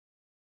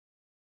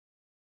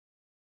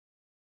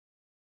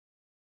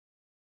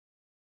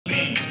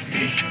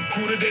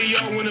Who do they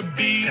all wanna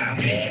be?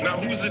 Me. Now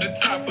who's at the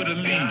top of the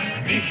league?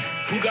 Me.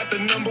 Who got the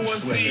number one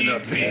seed? Me.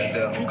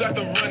 Who got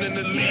the run in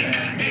the league?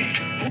 Me.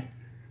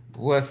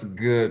 What's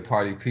good,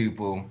 party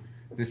people?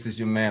 This is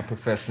your man,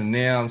 Professor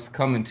Nims,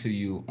 coming to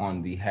you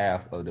on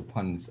behalf of the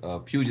pundits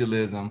of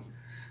pugilism.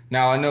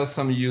 Now, I know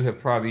some of you have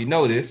probably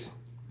noticed,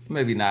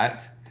 maybe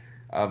not,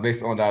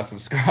 based on our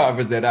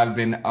subscribers, that I've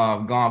been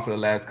gone for the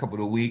last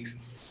couple of weeks.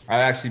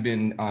 I've actually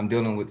been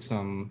dealing with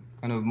some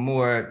kind of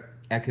more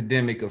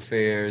academic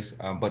affairs,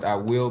 but I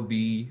will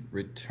be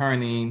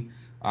returning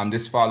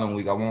this following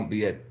week. I won't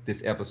be at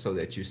this episode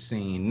that you're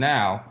seeing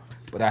now,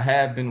 but I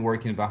have been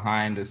working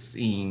behind the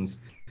scenes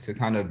to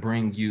kind of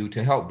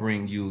help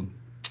bring you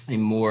a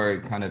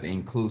more kind of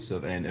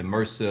inclusive and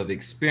immersive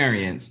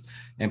experience.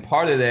 And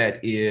part of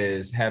that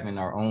is having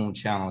our own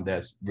channel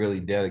that's really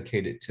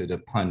dedicated to the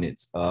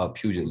pundits of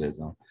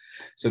pugilism.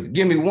 So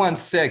give me 1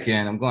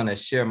 second, I'm going to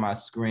share my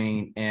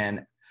screen.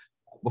 And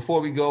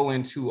before we go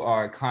into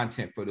our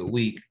content for the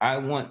week, I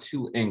want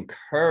to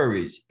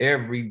encourage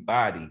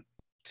everybody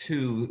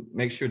to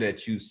make sure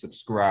that you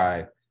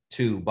subscribe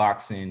to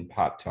Boxing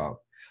Pop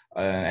Talk.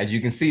 As you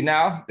can see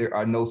now, there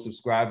are no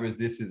subscribers.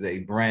 This is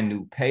a brand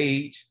new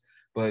page,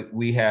 but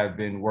we have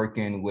been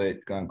working with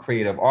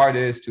creative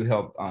artists to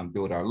help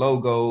build our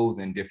logos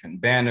and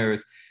different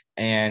banners.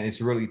 And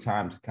it's really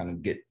time to kind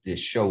of get this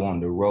show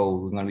on the road.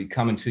 We're going to be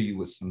coming to you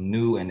with some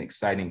new and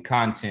exciting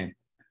content,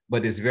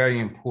 but it's very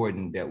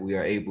important that we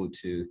are able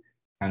to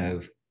kind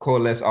of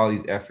coalesce all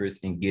these efforts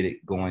and get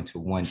it going to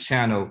one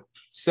channel.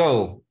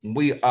 So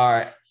we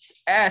are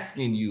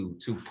asking you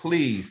to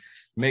please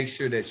make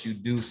sure that you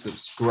do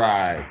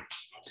subscribe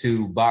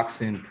to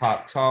Boxing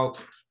Pop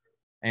Talk.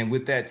 And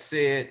with that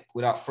said,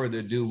 without further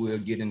ado, we'll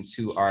get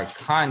into our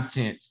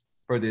content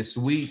for this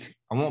week.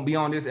 I won't be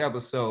on this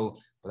episode,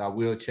 but I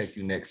will check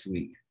you next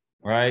week.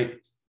 All right?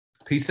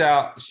 Peace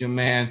out. It's your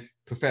man,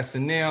 Professor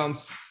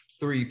Nims,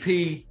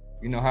 3P.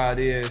 You know how it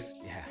is.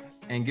 Yeah.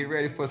 And get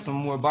ready for some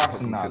more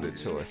boxing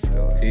knowledge.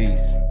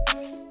 Peace.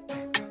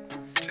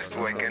 Just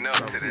waking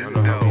up to this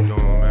dope. How you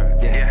doing, man?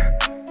 Yeah.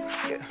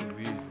 Too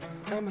easy.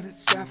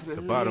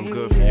 The bottom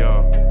good for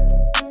y'all.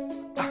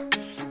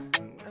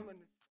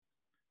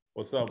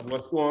 What's up?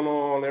 What's going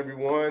on,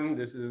 everyone?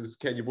 This is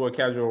your boy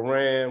Casual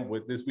Ram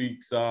with this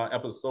week's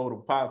episode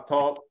of Pop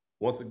Talk.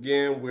 Once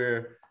again,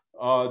 we're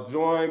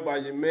joined by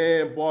your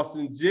man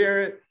Boston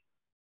Jarrett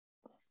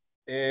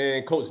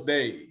and Coach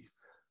Dave.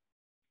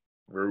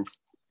 Roof.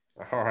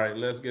 All right,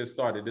 let's get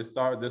started. This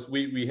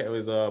week we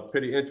was a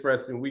pretty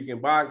interesting week in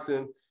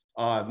boxing.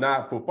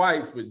 Not for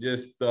fights, but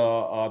just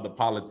the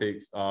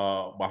politics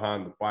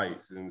behind the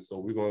fights. And so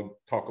we're going to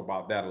talk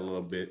about that a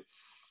little bit.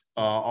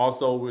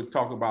 Also, we're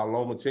talking about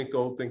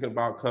Lomachenko thinking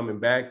about coming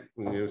back,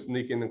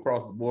 sneaking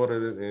across the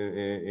border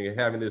and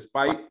having this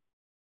fight.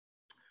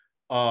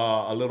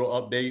 A little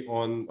update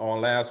on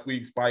last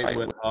week's fight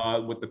with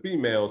the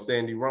females,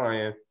 Sandy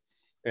Ryan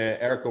and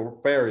Erica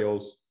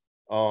Farios.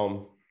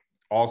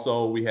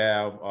 Also,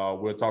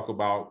 we'll talk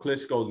about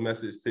Klitschko's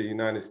message to the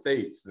United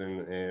States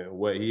and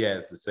what he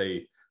has to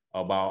say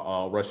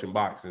about Russian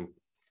boxing.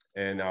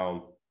 And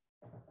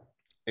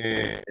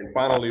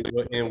finally,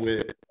 we'll end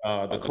with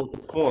the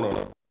Coach's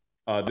Corner.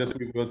 This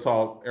week, we'll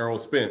talk Errol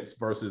Spence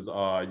versus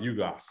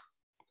Ugas.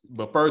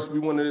 But first, we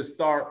wanted to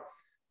start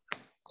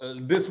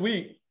this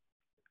week.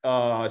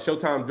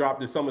 Showtime dropped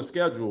the summer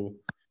schedule,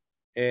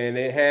 and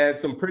it had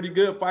some pretty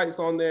good fights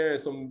on there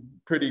and some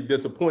pretty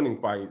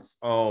disappointing fights.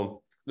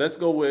 Let's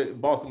go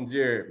with Boston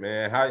Jarrett,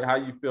 man. How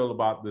you feel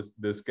about this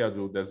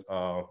schedule that's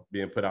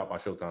being put out by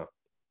Showtime?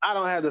 I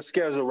don't have the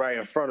schedule right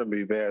in front of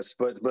me, Bess,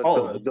 but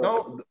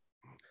no,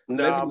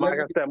 like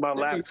I said, my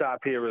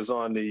laptop here is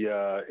on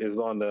its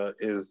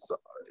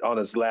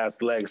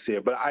last legs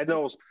here. But I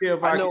know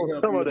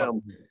some of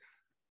them.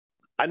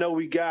 I know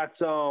we got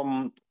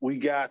Fundura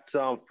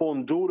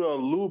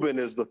Lubin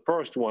is the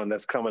first one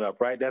that's coming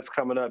up, right? That's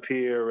coming up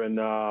here in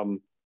a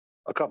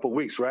couple of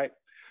weeks, right?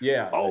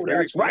 Yeah. Oh,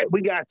 that's right.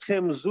 We got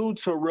Tim Tszyu,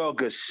 Terrell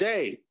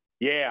Gausha.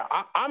 Yeah,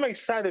 I'm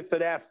excited for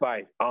that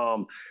fight.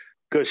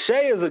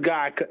 Gausha is a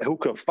guy who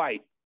can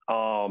fight.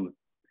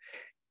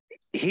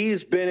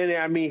 He's been in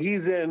there. I mean,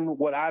 he's in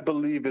what I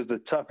believe is the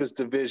toughest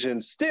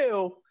division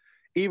still,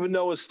 even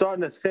though it's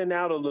starting to thin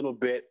out a little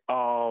bit.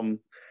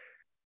 One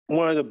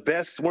of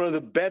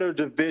the better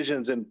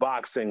divisions in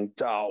boxing,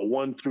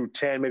 1 through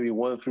 10, maybe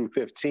 1 through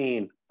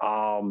 15.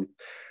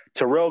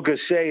 Terrell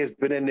Gausha has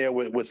been in there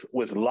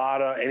with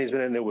Lara, and he's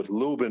been in there with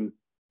Lubin,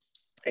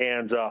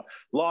 and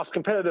lost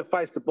competitive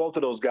fights to both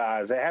of those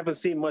guys. I haven't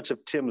seen much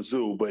of Tim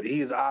Tszyu, but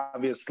he's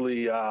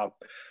obviously, son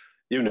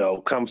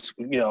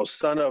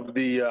of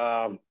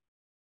the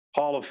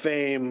Hall of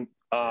Fame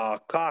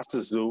Costa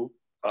Tszyu,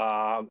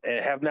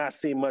 and have not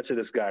seen much of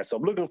this guy. So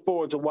I'm looking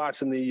forward to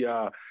watching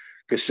the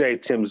Gausha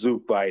Tim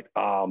Tszyu fight.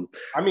 I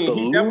mean,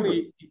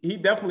 he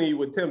definitely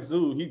with Tim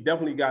Tszyu, he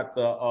definitely got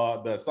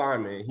the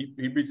assignment.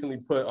 He recently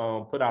put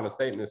out a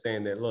statement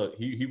saying that look,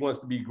 he wants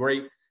to be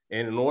great,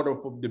 and in order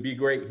to be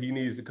great, he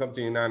needs to come to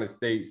the United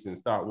States and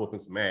start whooping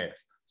some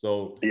ass.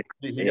 So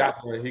he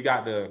got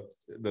the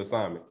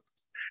assignment.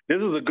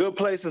 this is a good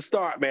place to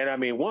start, man. I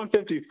mean,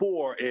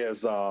 154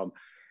 is a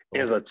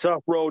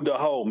tough road to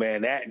hoe,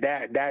 man.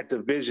 That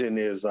division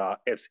is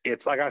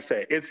it's like I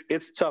said,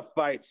 it's tough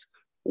fights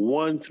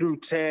 1 through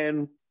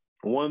 10,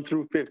 1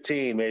 through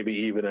 15, maybe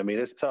even. I mean,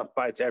 it's tough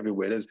fights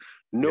everywhere. There's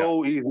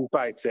no easy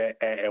fights at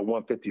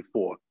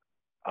 154.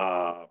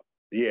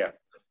 Yeah.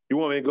 You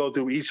want me to go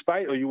through each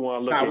fight, or you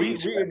want to look at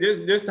each fight?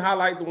 Just to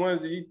highlight the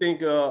ones that you think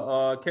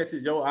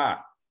catches your eye.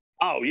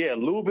 Oh yeah,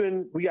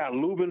 Lubin. We got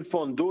Lubin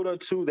Fondoura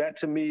too. That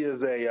to me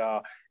is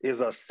a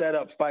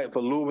setup fight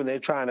for Lubin. They're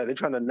trying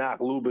to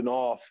knock Lubin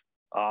off.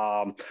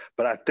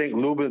 But I think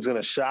Lubin's going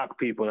to shock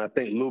people, and I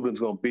think Lubin's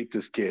going to beat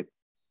this kid.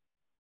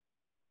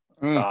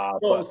 Why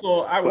do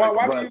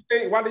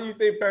you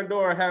think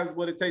Pandora has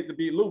what it takes to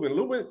beat Lubin?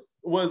 Lubin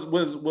was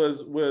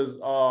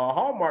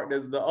hallmarked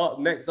as the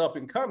next up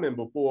and coming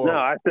before. No,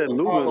 I said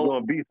Lubin's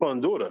going to beat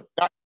Fondoura.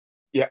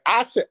 Yeah,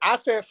 I said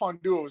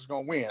Fondoura was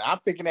going to win. I'm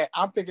thinking that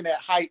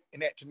height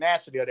and that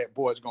tenacity of that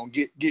boy is going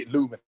to get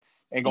Lubin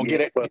and going to get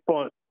it. But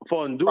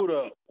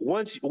Fondoura,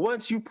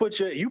 once you put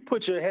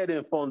your head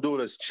in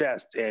Fondoura's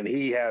chest, and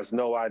he has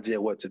no idea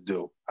what to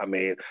do. I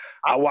mean,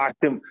 I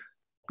watched him.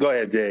 Go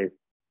ahead, Dave.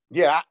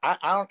 Yeah,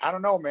 I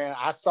don't know, man.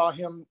 I saw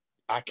him.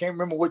 I can't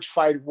remember which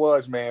fight it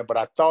was, man, but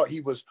I thought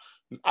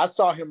I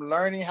saw him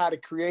learning how to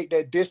create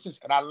that distance,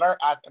 and I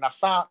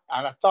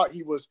thought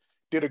he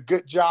did a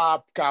good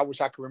job. God, I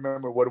wish I could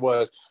remember what it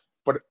was,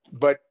 but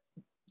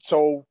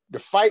so the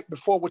fight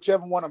before,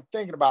 whichever one I'm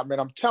thinking about, man,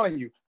 I'm telling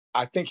you,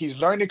 I think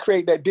he's learning to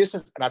create that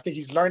distance, and I think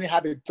he's learning how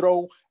to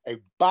throw a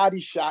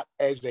body shot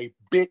as a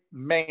big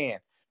man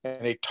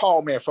and a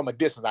tall man from a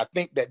distance. I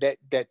think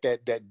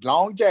that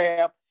long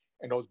jab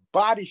and those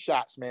body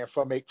shots, man,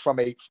 from a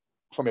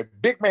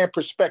big man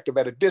perspective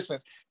at a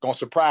distance, gonna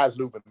surprise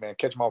Lubin, man.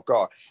 Catch him off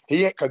guard.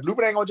 He ain't, because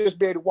Lubin ain't gonna just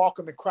be able to walk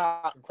him and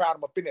crowd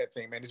him up in that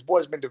thing, man. This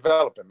boy's been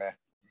developing, man.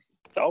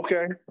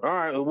 Okay, all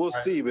right, we'll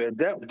see, man.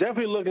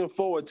 Definitely looking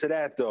forward to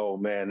that, though,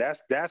 man.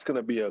 That's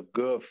gonna be a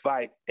good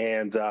fight,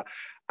 and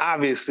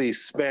obviously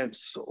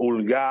Spence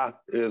Ulga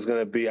is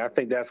gonna be. I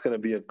think that's gonna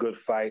be a good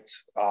fight,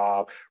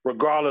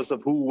 regardless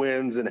of who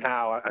wins and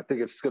how. I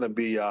think it's gonna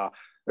be.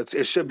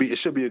 It should be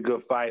a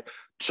good fight.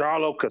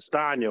 Charlo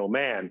Castaño,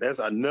 man, that's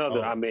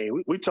another. I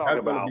mean, we talk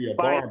about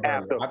fight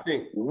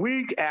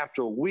week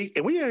after week,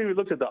 and we haven't even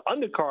looked at the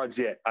undercards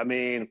yet. I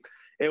mean,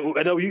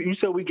 I know you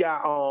said we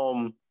got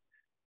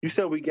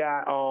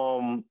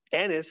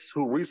Ennis,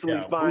 who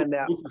recently signed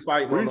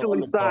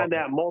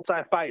that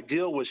multi-fight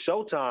deal with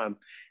Showtime,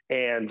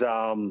 and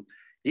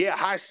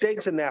high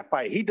stakes in that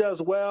fight. He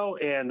does well,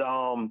 and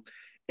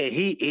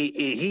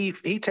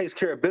he takes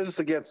care of business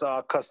against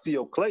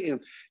Castillo Clayton.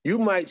 You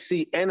might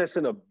see Ennis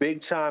in a big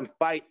time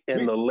fight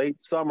in the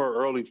late summer,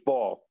 early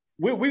fall.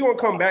 We're gonna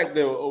come back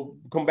to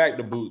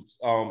Boots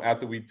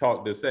after we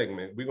talk this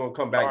segment. We're gonna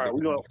come back. All right,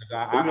 we're gonna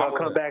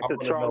come back to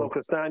Charlo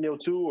Castaño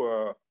too,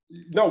 or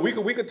no? We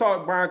could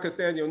talk Brian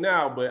Castaño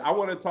now, but I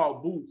want to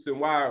talk Boots and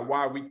why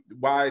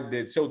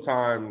did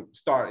Showtime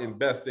start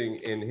investing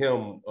in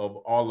him of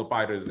all the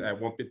fighters at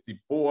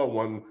 154,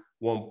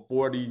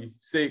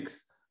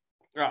 146.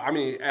 I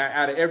mean,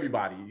 out of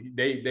everybody,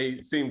 they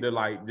seem to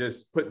like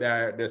just put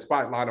their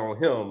spotlight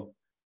on him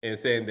and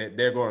saying that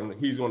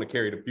he's going to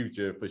carry the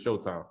future for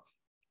Showtime.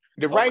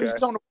 The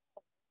writing's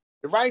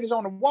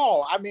on the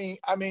wall. I mean.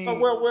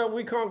 Well,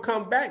 we can't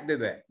come back to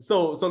that.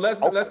 So let's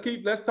talk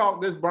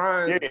this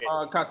Brian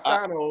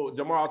Castaño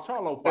Jamal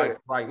Charlo fight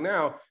right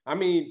now. I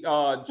mean,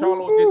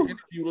 Charlo did an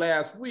interview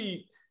last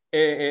week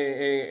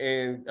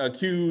and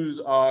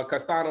accused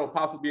Castaño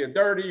possibly being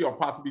dirty or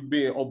possibly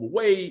being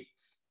overweight.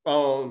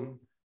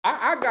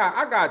 I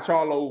got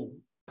Charlo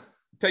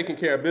taking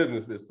care of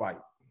business this fight.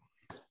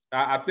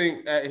 I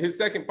think his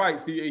second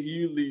fight, he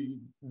usually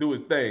do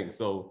his thing.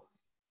 So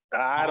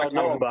I don't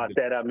know about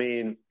that. I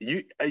mean,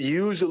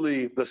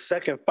 usually the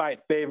second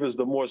fight favors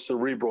the more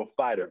cerebral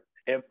fighter.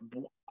 And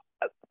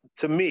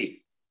to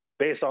me,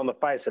 based on the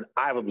fights that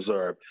I've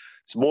observed,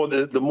 it's more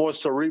the more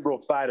cerebral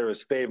fighter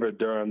is favored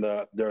during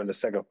the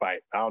second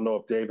fight. I don't know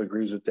if Dave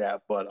agrees with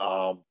that, but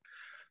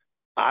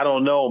I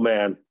don't know,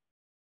 man.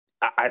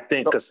 I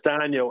think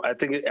Castaño. I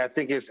think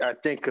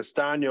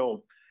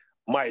Castaño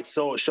might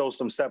show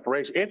some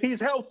separation if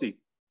he's healthy.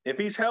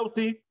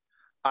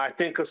 I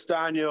think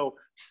Castaño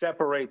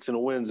separates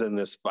and wins in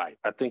this fight.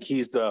 I think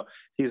he's the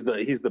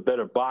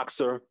better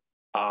boxer.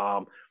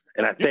 And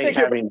I think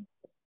having.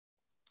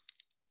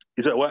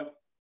 You said what?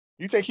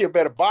 You think he's a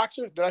better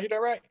boxer? Did I hear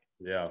that right?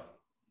 Yeah,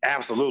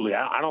 absolutely.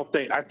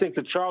 I think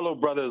the Charlo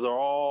brothers are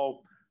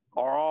all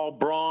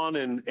brawn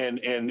and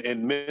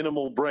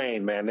minimal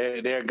brain, man.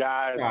 They're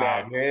guys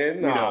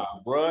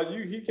bro.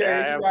 He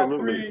can't.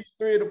 Absolutely. Got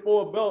three to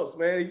four belts,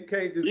 man. You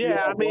can't just.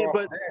 Yeah, I mean,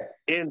 but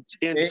in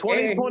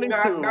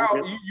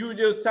 2022, you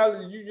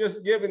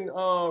just giving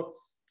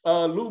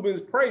Lubin's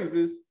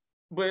praises,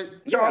 but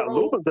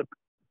Lubin's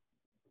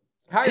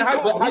how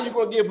you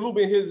gonna give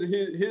Lubin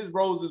his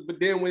roses? But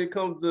then when it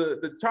comes to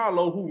the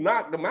Charlo who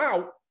knocked him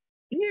out,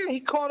 Yeah,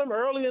 he caught him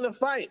early in the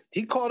fight.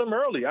 He caught him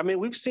early. I mean,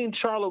 we've seen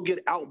Charlo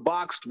get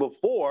outboxed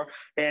before,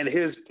 and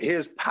his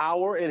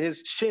power and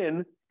his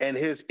chin and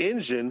his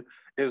engine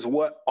is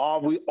what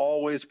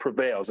always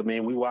prevails. I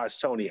mean, we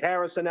watched Tony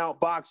Harrison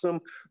outbox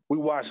him. We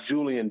watched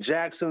Julian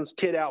Jackson's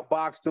kid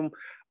outboxed him.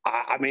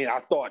 I mean,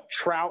 I thought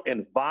Trout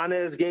and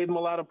Vanez gave him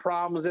a lot of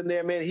problems in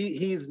there, man.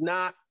 He's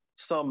not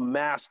some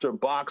master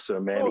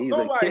boxer, man. He's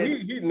a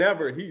kid. He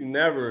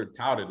never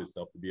touted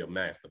himself to be a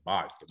master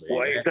boxer, man.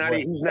 Well, he's not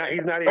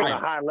even a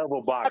high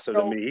level boxer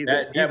to me. He's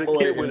a kid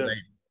with a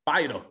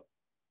fighter.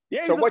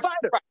 Yeah, he's a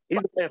fighter.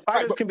 And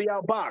fighters can be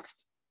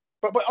outboxed.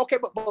 But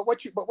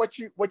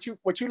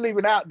what you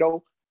leaving out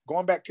though,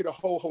 going back to the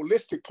whole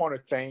holistic point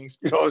of things,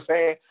 you know what I'm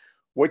saying?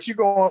 What you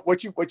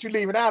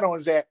leaving out on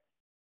is that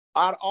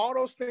out of all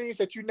those things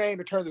that you named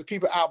in terms of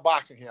people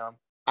outboxing him,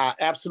 I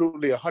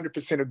absolutely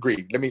 100%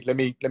 agree. Let me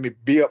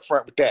be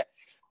upfront with that.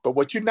 But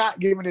what you're not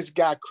giving this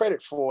guy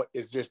credit for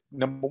is just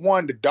number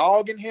one, the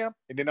dog in him,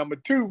 and then number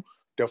two,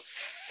 the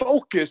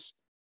focus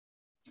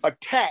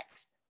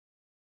attacks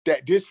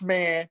that this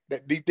man,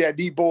 that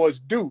these boys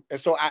do. And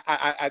so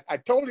I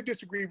totally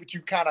disagree with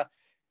you kind of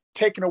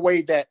taking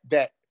away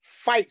that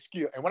fight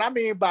skill. And what I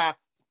mean by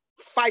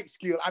fight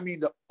skill, I mean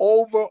the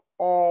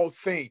overall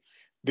thing.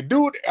 The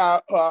dude,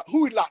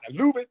 who he locked,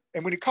 Lubin,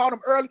 and when he caught him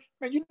early,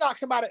 man, you knock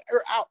somebody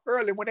out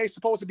early when they're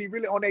supposed to be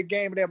really on their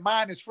game and their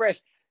mind is fresh.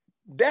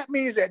 That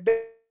means that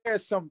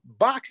there's some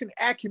boxing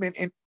acumen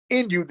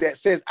in you that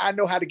says, I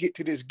know how to get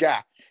to this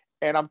guy.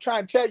 And I'm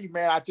trying to tell you,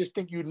 man, I just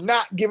think you're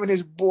not giving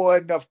this boy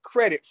enough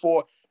credit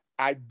for,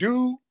 I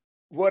do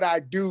what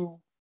I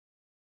do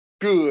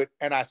good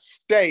and I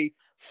stay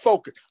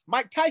focused.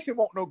 Mike Tyson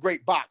won't no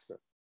great boxer.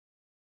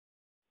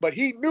 But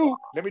he knew,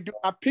 let me do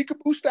my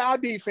peekaboo style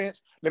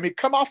defense. Let me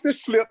come off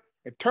this slip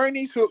and turn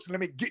these hooks and let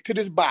me get to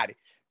this body.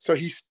 So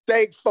he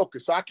stayed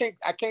focused. So I can't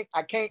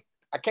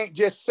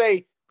just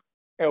say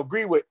and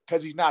agree with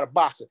because he's not a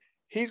boxer.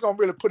 He's gonna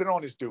really put it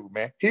on this dude,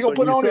 man. He's gonna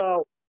put it on it.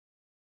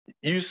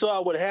 You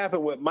saw what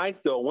happened with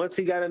Mike though. Once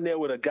he got in there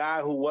with a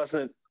guy who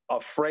wasn't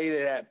afraid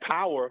of that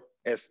power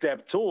and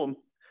stepped to him,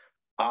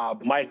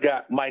 Mike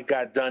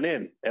got done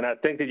in. And I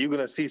think that you're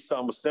gonna see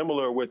something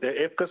similar with it.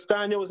 If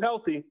Castaño was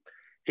healthy,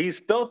 he's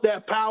felt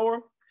that power,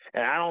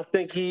 and I don't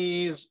think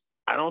he's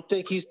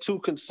too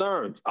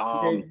concerned.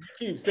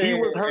 He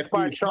was hurt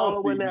by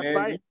Charlo in that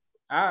fight.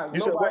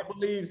 Nobody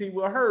believes he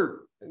was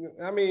hurt.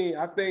 I mean,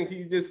 I think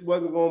he just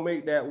wasn't going to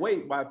make that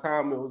weight by the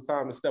time it was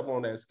time to step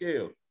on that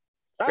scale.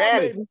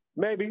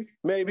 Maybe.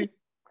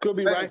 Could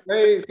be right.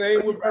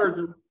 Same with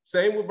Virgil.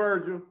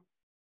 Virgil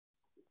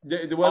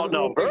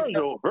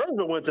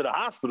went to the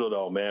hospital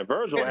though, man.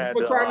 Virgil had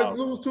trying to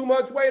lose too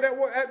much weight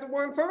at the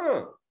one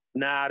time.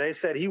 Nah, they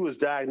said he was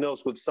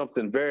diagnosed with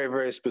something very,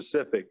 very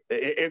specific.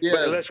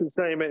 Unless you're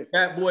saying, man,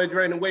 that boy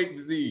draining weight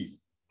disease.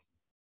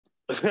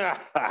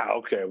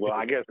 Okay, well,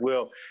 I guess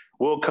we'll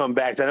come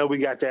back. I know we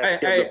got that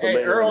scheduled for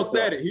later. Earl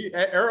said it.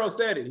 Earl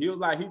said it. He was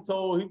like, he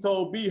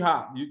told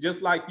B-Hop, you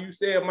just like you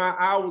said my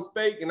eye was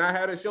fake and I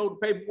had to show the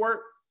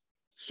paperwork.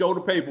 Show the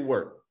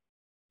paperwork.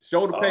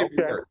 Okay.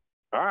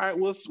 All right,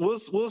 we'll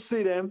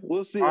see them.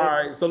 We'll see. All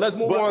right, so let's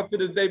move on to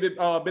this David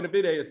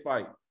Benavidez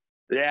fight.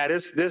 Yeah,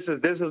 this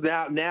is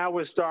now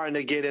we're starting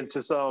to get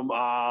into some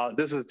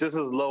this is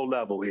low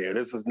level here.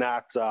 This is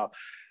not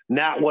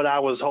what I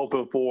was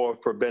hoping for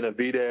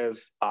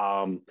Benavidez.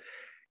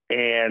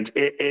 And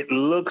it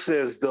looks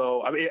as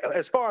though, I mean,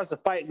 as far as the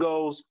fight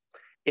goes,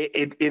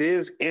 it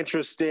is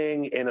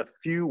interesting in a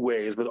few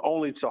ways, but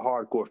only to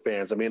hardcore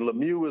fans. I mean,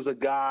 Lemieux is a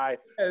guy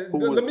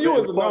Lemieux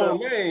is a known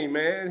name,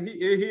 man. He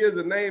is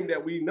a name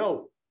that we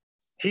know.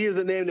 He is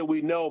a name that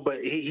we know,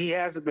 but he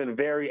hasn't been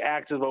very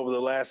active over the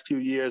last few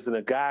years. And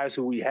the guys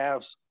who we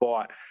have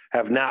fought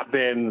have not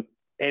been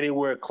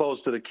anywhere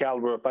close to the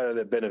caliber of fighter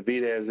that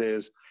Benavidez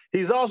is.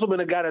 He's also been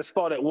a guy that's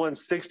fought at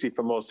 160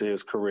 for most of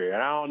his career.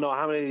 And I don't know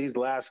how many of these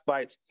last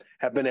fights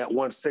have been at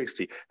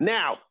 160.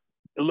 Now,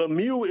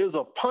 Lemieux is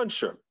a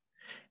puncher.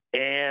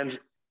 And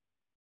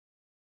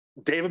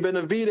David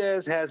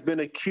Benavidez has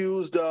been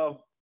accused of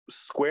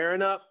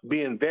squaring up,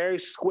 being very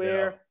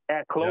square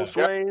at close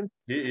range,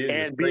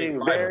 and being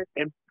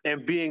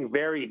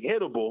very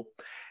hittable.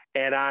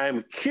 And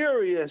I'm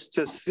curious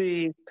to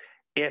see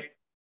if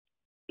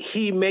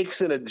he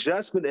makes an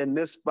adjustment in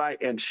this fight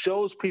and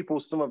shows people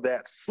some of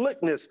that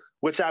slickness,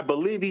 which I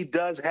believe he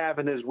does have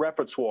in his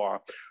repertoire,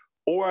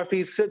 or if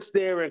he sits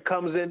there and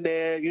comes in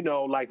there, you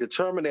know, like the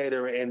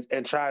Terminator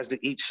and tries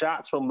to eat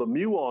shots from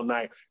Lemieux all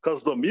night,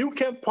 because Lemieux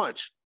can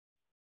punch.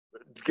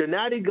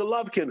 Gennady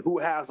Golovkin, who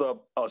has a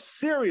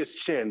serious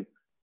chin,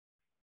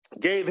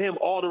 gave him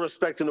all the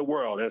respect in the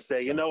world and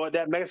say, you know what,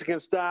 that Mexican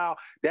style,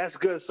 that's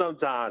good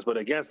sometimes, but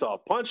against a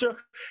puncher,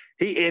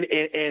 he and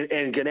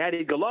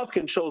Gennady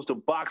Golovkin chose to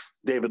box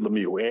David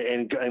Lemieux,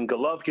 and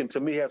Golovkin to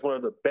me has one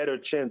of the better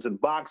chins in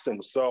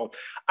boxing. So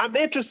I'm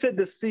interested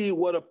to see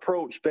what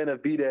approach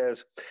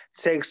Benavidez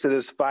takes to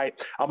this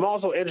fight. I'm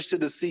also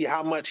interested to see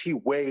how much he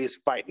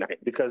weighs fight night,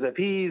 because if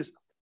he's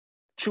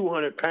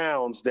 200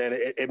 pounds, then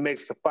it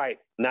makes the fight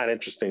not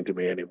interesting to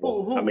me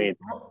anymore.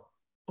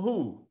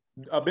 Who?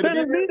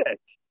 Benavidez?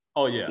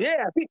 Oh yeah.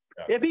 Yeah,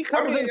 if he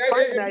comes in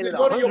fight night at to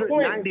go to your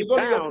point, 190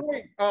 pounds.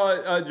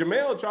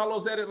 Jamel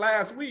Charlo said it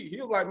last week. He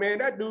was like, man,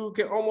 that dude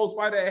can almost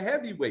fight at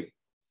heavyweight.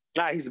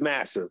 Nah, he's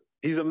massive.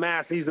 He's a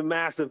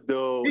massive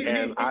dude.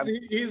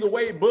 He's a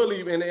weight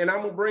bully, and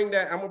I'm gonna bring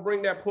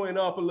that point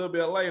up a little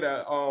bit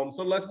later.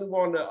 So let's move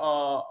on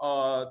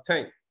to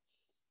Tank.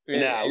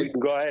 Nah, we can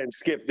go ahead and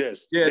skip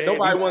this. Yeah, Dave,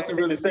 nobody wants to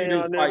really see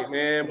this fight, this?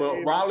 man.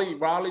 But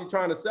Raleigh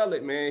trying to sell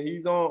it, man.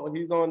 He's on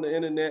the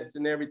internets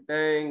and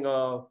everything,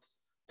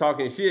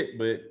 talking shit.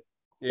 But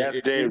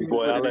that's Dave's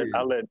boy.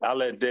 I'll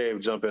let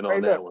Dave jump in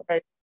on that one. Hey,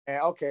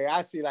 man, okay,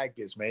 I see like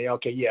this, man.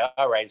 Okay, yeah,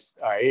 all right,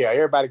 yeah.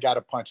 Everybody got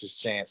a puncher's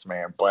chance,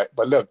 man. But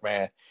look,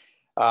 man.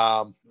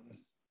 I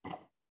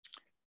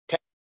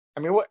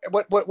mean,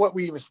 what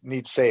we even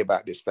need to say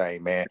about this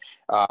thing, man?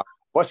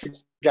 What's he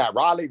got?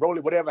 Rolly,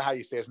 whatever how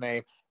you say his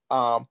name.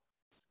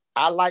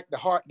 I like the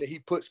heart that he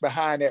puts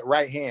behind that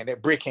right hand,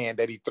 that brick hand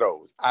that he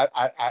throws. I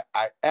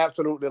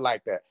absolutely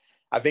like that.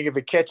 I think if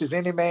it catches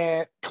any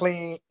man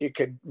clean, it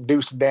could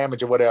do some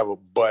damage or whatever.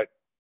 But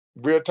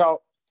real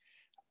talk,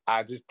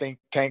 I just think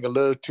Tank a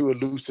little too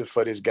elusive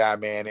for this guy,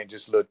 man, and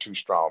just a little too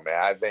strong,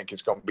 man. I think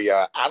it's gonna be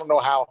I don't know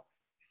how.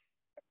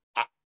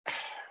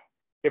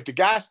 If the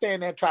guy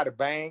stand there and try to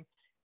bang,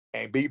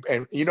 and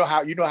you know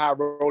how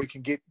Rolly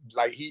can get,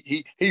 like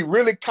he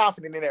really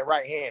confident in that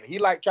right hand. He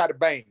like try to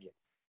bang you.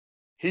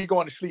 He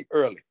going to sleep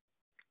early.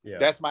 Yeah,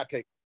 that's my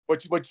take.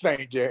 What you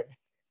think, Jerry?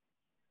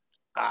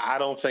 I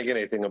don't think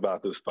anything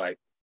about this fight.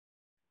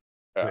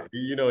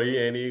 You know he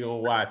ain't even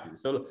gonna watch it.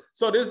 So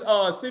this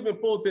Stephen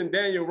Fulton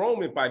Daniel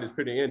Roman fight is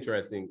pretty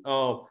interesting.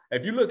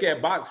 If you look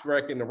at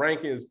BoxRec and the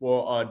rankings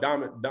for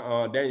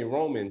Daniel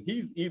Roman,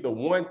 he's either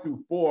 1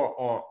 through 4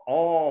 on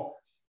all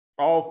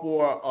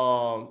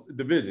 4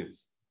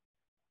 divisions.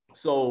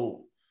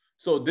 So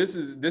this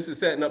is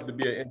setting up to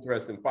be an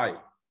interesting fight.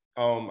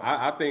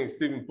 I think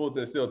Stephen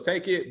Fulton still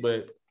take it,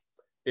 but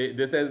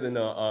this isn't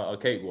a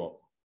cakewalk.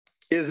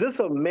 Is this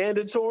a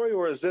mandatory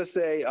or is this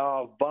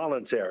a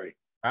voluntary?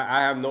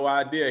 I have no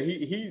idea.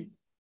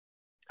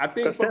 I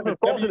think Stephen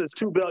Fulton is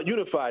 2-belt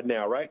unified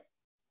now, right?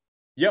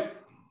 Yep.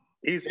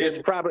 It's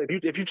probably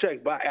if you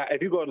check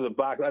if you go to the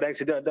box, I'd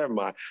actually never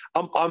mind.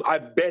 I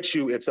bet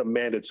you it's a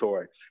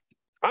mandatory.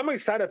 I'm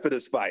excited for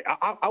this fight.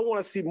 I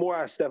want to see more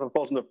out of Stephen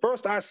Fulton. The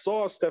first I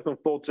saw Stephen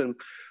Fulton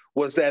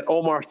was that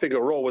Omar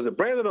Figueroa. Was it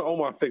Brandon or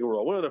Omar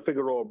Figueroa? One of the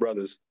Figueroa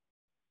brothers.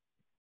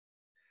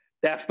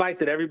 That fight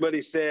that everybody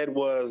said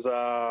was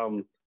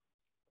supposed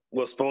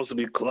to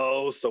be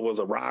close or was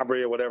a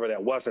robbery or whatever,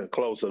 that wasn't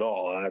close at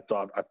all. I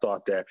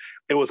thought that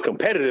it was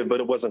competitive,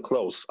 but it wasn't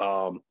close.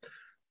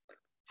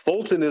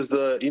 Fulton is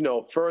the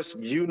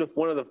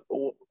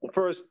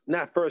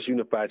not first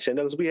unified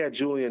champion. We had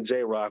Julian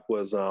J. Rock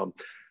was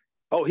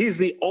he's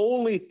the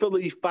only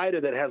Philly fighter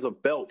that has a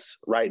belt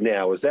right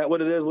now. Is that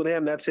what it is with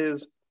him? That's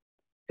his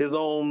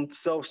own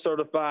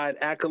self-certified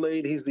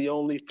accolade. He's the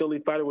only Philly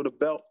fighter with a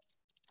belt.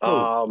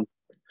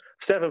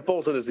 Stephen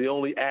Fulton is the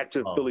only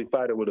active Philly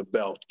fighter with a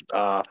belt.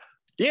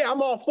 Yeah,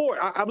 I'm all for it.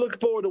 I'm looking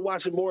forward to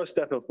watching more of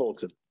Stephen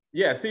Fulton.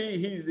 Yeah, see,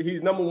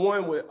 he's number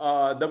 1 with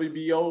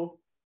WBO.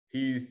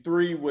 He's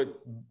 3 with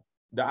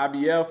the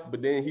IBF,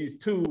 but then he's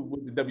 2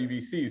 with the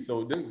WBC.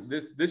 So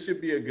this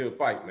should be a good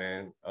fight,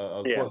 man.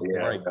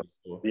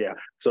 Yeah.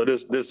 So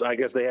this I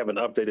guess they haven't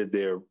updated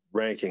their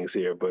rankings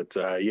here, but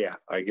yeah,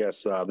 I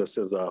guess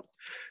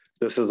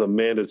this is a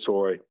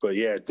mandatory. But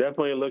yeah,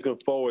 definitely looking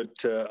forward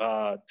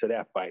to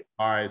that fight.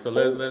 All right, so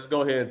let's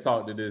go ahead and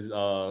talk to this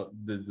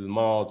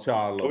Jamal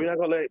Charlo. We're not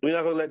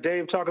gonna let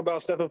Dave talk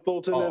about Stephen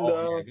Fulton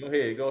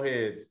yeah. Go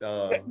ahead.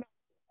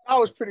 I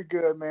was pretty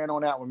good, man,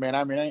 on that one, man.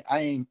 I mean, I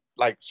ain't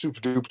like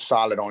super duper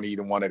solid on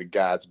either one of the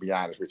guys, to be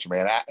honest with you,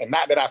 man. And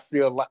not that I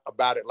feel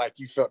about it like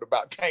you felt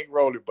about Tank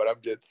Rolly, but I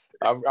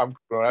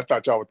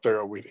thought y'all were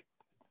thorough with it.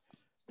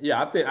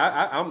 Yeah, I think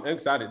I'm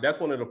excited. That's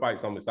one of the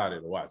fights I'm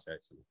excited to watch,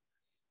 actually.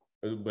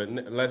 But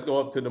let's go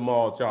up to the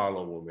Jamal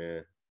Charlo one,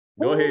 man.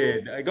 Go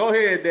ahead,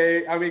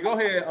 Dave. I mean, go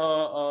ahead,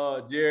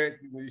 Jared.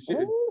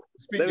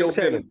 Speak your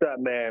opinion,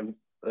 man.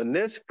 When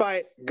this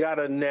fight got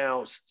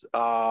announced,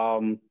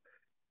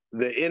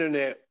 the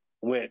internet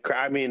went.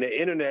 I mean,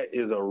 the internet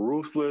is a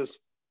ruthless,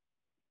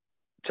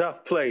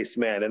 tough place,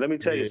 man. And let me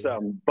tell you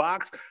something.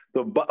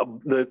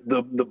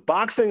 The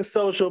boxing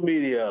social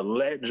media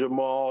let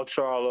Jamal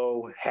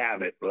Charlo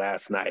have it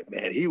last night,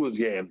 man. He was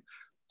getting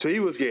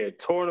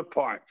torn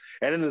apart.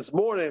 And then this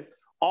morning,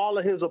 all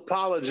of his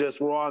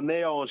apologists were on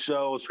their own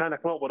shows trying to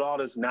come up with all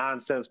this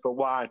nonsense for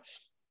why.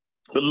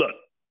 But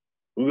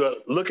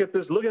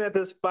looking at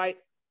this fight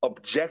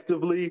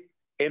objectively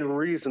and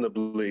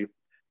reasonably,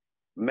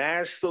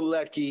 Maj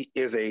Selecki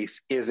is a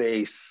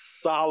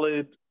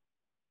solid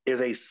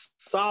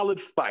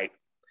fight.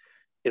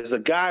 Is a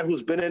guy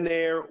who's been in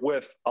there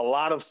with a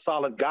lot of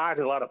solid guys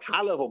and a lot of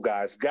high-level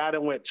guys. Guy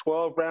that went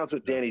 12 rounds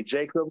with Danny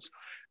Jacobs.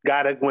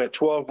 Guy that went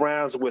 12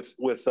 rounds with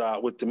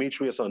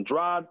Demetrius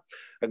Andrade.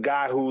 A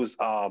guy who's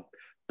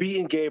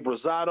beaten Gabe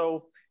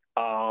Rosado.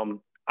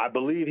 I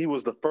believe he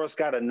was the first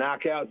guy to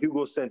knock out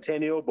Hugo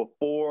Centeno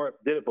before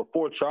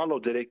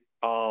Charlo did it.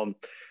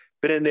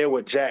 Been in there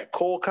with Jack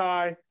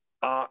Colkai.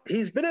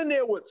 He's been in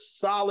there with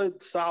solid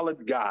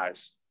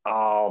guys.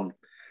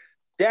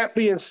 That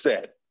being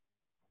said,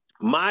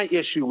 my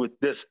issue with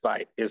this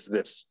fight is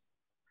this.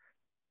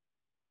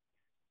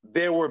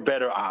 There were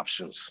better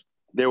options.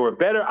 There were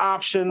better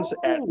options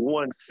at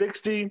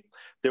 160.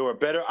 There were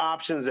better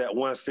options at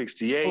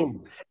 168.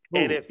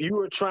 And if you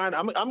were trying,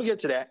 I'm going to get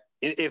to that.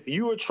 If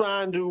you were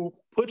trying to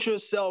put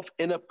yourself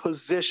in a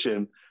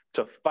position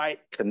to fight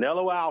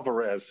Canelo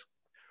Alvarez,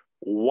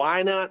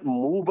 why not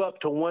move up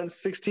to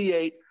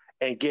 168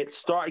 and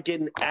start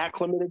getting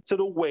acclimated to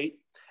the weight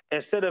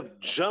instead of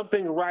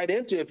jumping right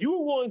into it? If you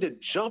were willing to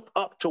jump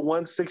up to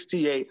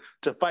 168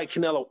 to fight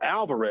Canelo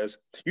Alvarez,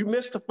 you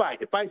missed the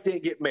fight. The fight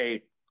didn't get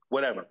made,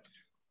 whatever.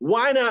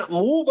 Why not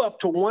move up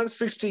to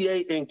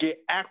 168 and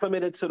get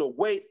acclimated to the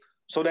weight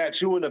so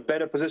that you're in a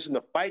better position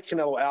to fight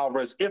Canelo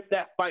Alvarez if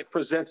that fight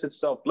presents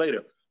itself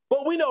later?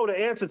 But we know the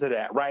answer to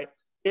that, right?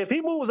 If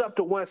he moves up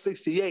to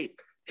 168,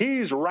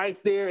 he's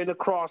right there in the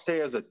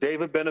crosshairs of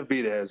David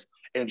Benavidez,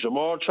 and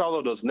Jamal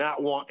Charlo does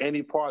not want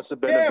any parts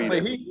of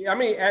Benavidez. Yeah,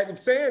 but at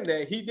saying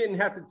that, he didn't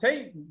have to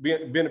take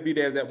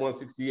Benavidez at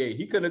 168.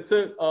 He could have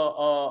took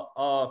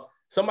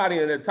somebody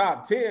in the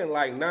top 10,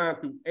 like 9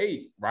 through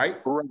 8, right?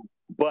 Right.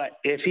 But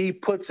if he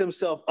puts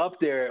himself up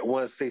there at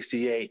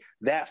 168,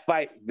 that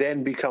fight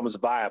then becomes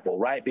viable,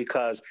 right?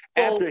 Because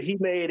after he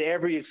made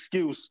every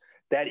excuse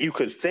that you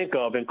could think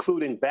of,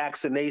 including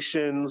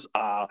vaccinations,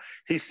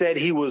 he said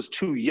he was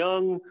too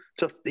young.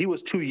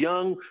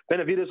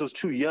 Benavidez was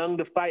too young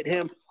to fight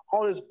him.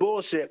 All this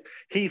bullshit.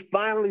 He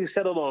finally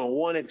settled on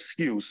one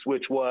excuse,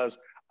 which was,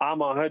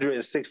 I'm a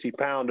 160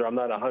 pounder. I'm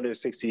not a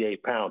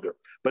 168 pounder.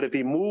 But if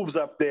he moves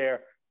up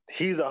there,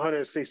 he's a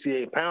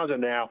 168 pounder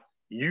now.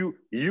 You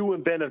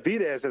and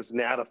Benavidez is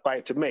now the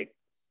fight to make.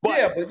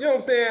 But you know what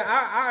I'm saying?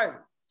 I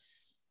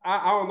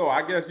don't know.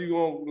 I guess you're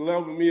gonna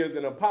level me as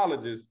an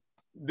apologist.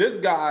 This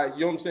guy,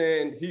 you know what I'm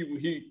saying?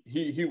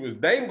 He was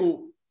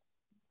dangled.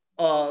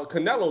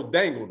 Canelo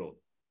dangled him.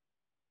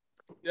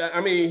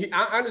 I mean,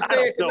 I understand.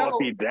 I don't know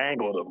if he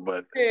dangled him,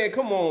 but man,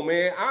 come on,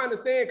 man. I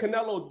understand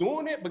Canelo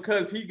doing it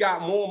because he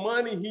got more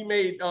money. He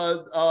made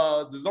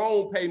the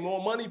zone pay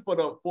more money for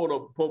the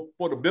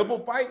Bibble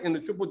fight and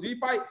the Triple G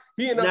fight.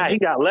 He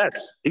got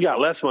less. He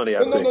got less money.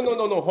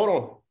 No. Hold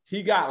on.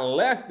 He got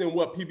less than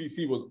what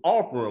PBC was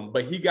offering,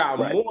 but he got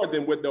more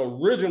than what the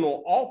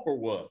original offer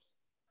was.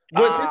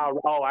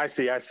 I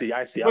see.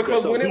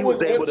 Because when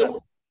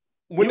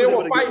they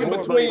were fighting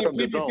between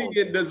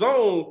PBC and the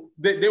zone,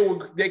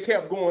 they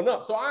kept going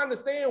up. So I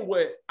understand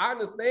what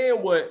Canelo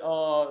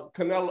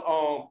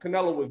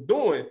was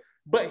doing,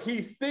 but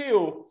he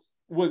still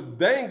was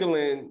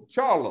dangling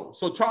Charlo.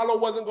 So Charlo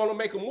wasn't going to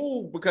make a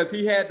move because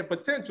he had the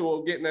potential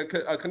of getting a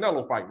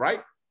Canelo fight,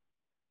 right?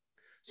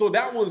 So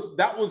that was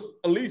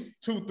at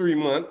least 2-3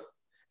 months,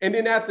 and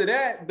then after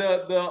that,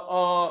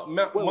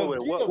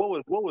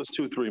 what was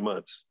 2-3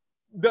 months?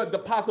 The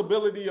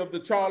possibility of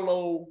the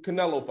Charlo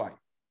Canelo fight.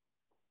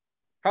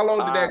 How long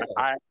did that go?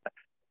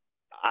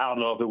 I don't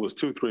know if it was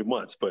 2-3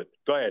 months, but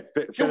go ahead.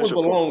 It was a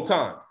long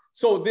time.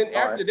 So then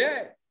after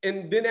that,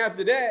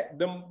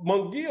 the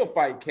Munguia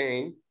fight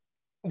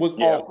was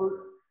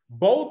offered.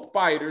 Both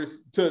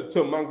fighters, to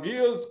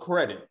Munguia's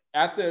credit,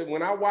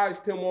 when I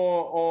watched him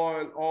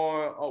on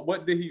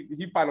what did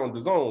he fight on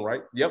DAZN,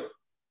 right? Yep.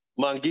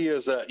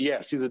 Munguia's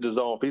yes, he's a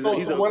DAZN.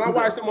 So when I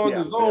watched him on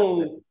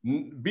DAZN,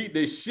 beat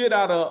the shit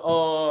out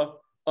of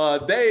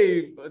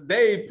Dave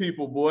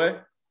people, boy.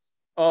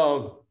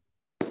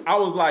 I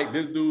was like,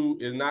 this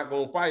dude is not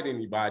going to fight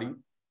anybody.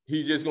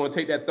 He's just going to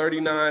take that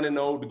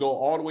 39-0 to go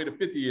all the way to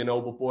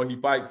 50-0 before he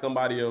fights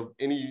somebody of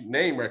any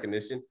name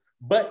recognition.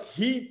 But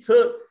he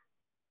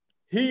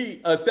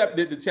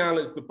accepted the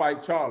challenge to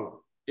fight Charlo.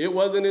 It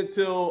wasn't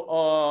until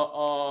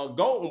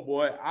Golden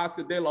Boy,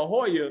 Oscar De La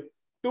Hoya,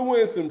 threw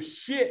in some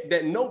shit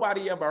that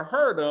nobody ever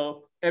heard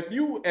of. If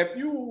you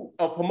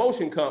a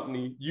promotion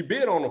company, you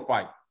bid on a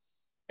fight.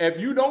 If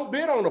you don't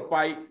bid on a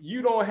fight,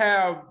 you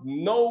have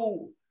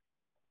no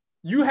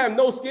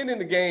skin in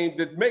the game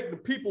to make the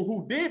people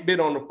who did bid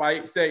on the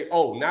fight say,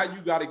 oh, now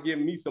you got to give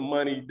me some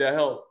money to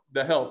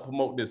help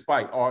promote this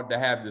fight or to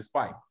have this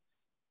fight.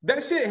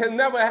 That shit has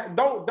never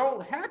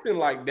don't happen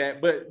like that.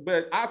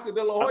 But Oscar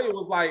De La Hoya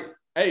was like,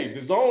 hey,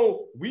 DAZN,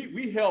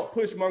 we helped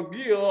push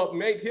Munguia up,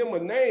 make him a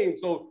name.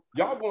 So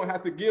y'all gonna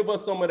have to give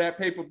us some of that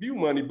pay-per-view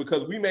money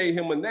because we made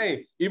him a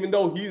name, even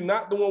though he's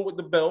not the one with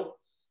the belt.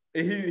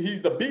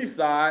 He's the B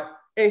side,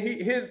 and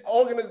DAZN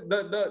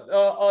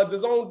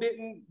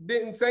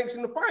didn't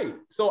sanction the fight.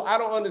 So I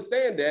don't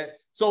understand that.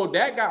 So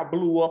that got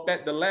blew up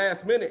at the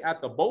last minute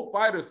after both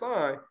fighters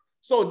signed.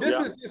 So this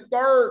is his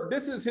third.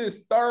 This is his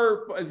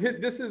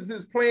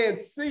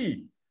plan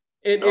C.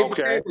 And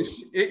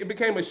it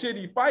became a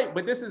shitty fight,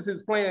 but this is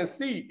his plan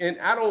C, and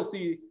I don't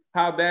see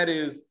how that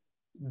is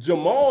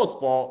Jamal's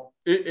fault.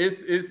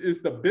 It's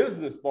the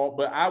business fault,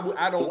 but I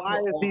don't.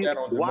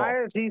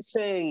 Why is he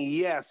saying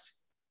yes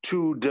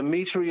to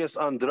Demetrius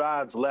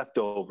Andrade's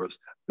leftovers?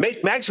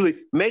 Make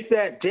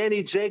that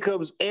Danny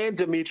Jacobs and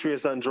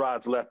Demetrius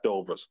Andrade's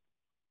leftovers.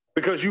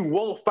 Because you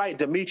won't fight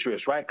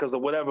Demetrius, right? Because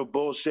of whatever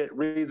bullshit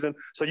reason.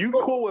 So you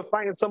cool with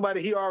fighting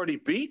somebody he already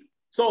beat?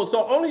 So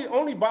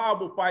only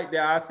viable fight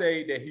that I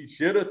say that he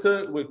should have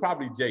took was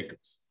probably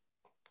Jacobs.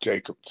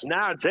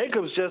 Nah,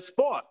 Jacobs just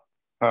fought.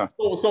 Huh.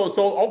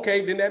 So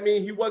okay, then that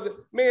means he wasn't.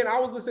 Man, I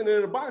was listening to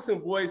the Boxing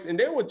Voice, and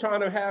they were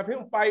trying to have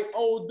him fight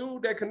old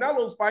dude that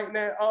Canelo's fighting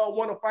at.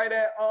 Want to fight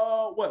at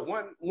what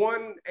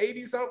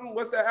 180 something?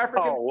 What's that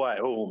African? Oh, what?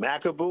 Oh,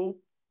 Macaboo.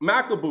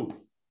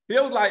 He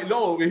was like,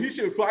 no, he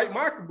should fight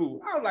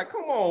Macaboo. I was like,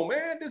 come on,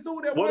 man, this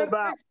dude at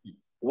 160.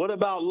 What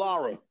about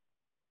Lara?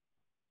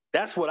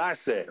 That's what I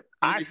said.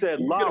 I said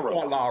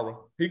Lara.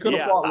 He could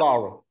have fought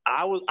Lara.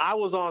 I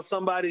was on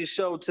somebody's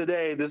show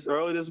today,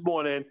 early this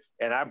morning,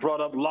 and I brought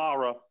up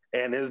Lara,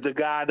 and is the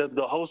guy, the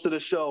host of the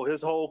show,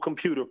 his whole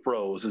computer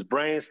froze. His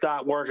brain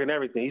stopped working,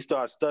 everything. He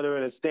started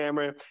stuttering and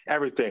stammering,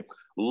 everything.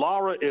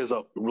 Lara's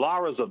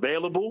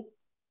available,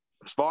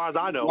 as far as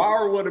I know.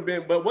 Lara would have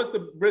been, but what's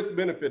the risk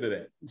benefit of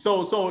that?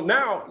 So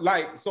now,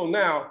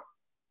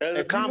 as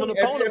a common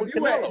opponent with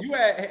Canelo. You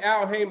at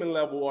Al Heyman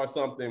level or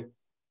something.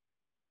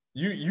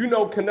 You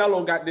know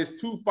Canelo got this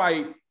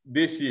 2-fight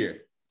this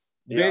year.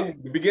 Yeah. Then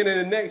the beginning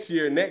of next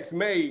year, next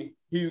May,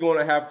 he's going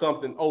to have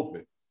something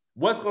open.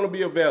 What's going to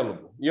be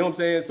available? You know what I'm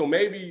saying? So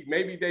maybe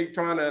they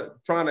trying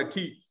to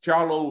keep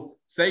Charlo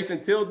safe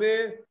until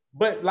then.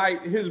 But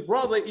like his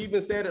brother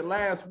even said it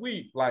last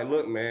week. Like,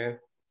 look, man,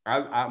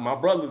 my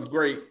brother's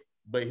great,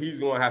 but he's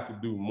going to have to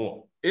do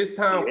more. It's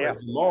time for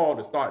Jamal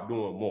to start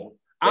doing more.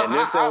 I'm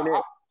a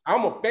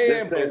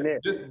fan, but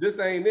this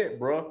ain't it,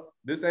 bro.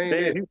 This ain't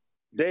it.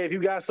 Dave,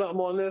 you got something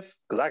on this?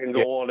 Because I can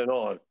go on and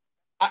on.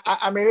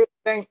 I mean, it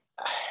ain't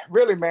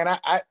really, man.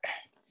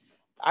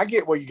 I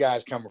get where you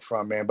guys coming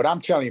from, man. But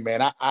I'm telling you,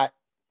 man,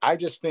 I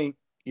just think,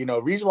 you know,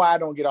 reason why I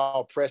don't get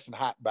all pressed and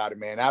hot about it,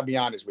 man. I'll be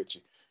honest with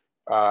you.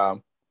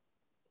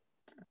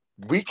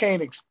 We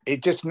can't.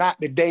 It's just not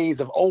the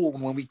days of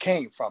old when we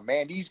came from,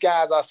 man. These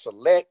guys are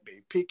select.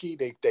 They picky.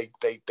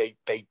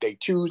 They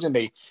choose and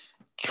they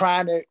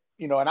trying to,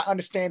 you know. And I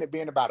understand it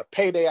being about a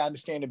payday. I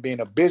understand it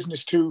being a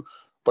business too.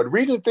 But the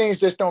reason things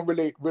just don't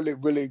really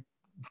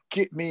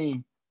get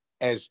me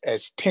as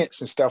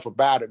tense and stuff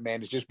about it,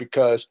 man, is just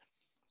because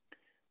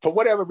for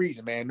whatever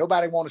reason, man,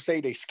 nobody want to say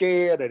they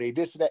scared or they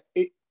this or that.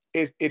 It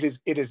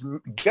is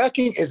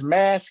ducking is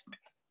masked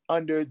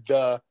under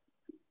the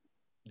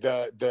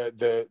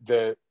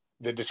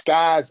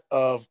disguise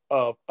of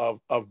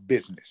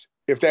business,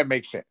 if that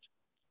makes sense.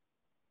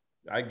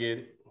 I get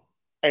it.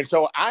 And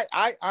so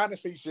I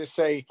honestly just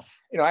say,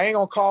 you know, I ain't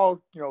gonna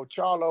call, you know,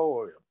 Charlo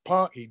or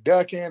Punk, he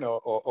ducking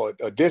or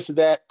this or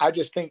that. I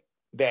just think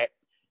that,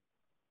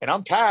 and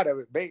I'm tired of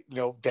it, you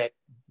know, that,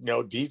 you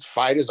know, these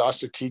fighters are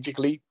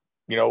strategically,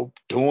 you know,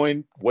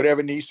 doing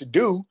whatever needs to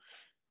do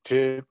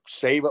to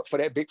save up for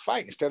that big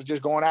fight instead of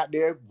just going out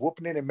there,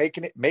 whooping it and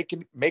making it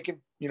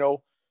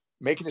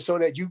so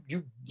that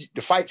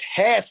the fights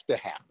has to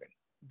happen,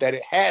 that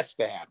it has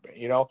to happen,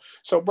 you know?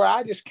 So, bro,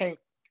 I just can't,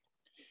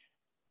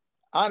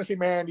 honestly,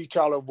 man, these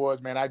Charlo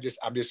boys, man, I'm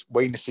just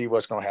waiting to see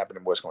what's going to happen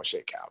and what's going to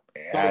shake out.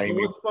 So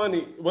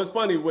what's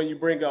funny when you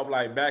bring up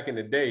like back in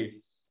the day.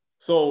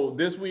 So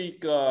this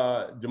week,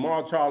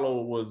 Jamal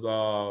Charlo was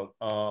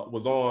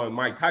on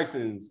Mike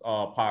Tyson's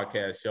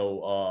podcast show,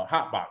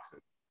 Hot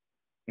Boxing.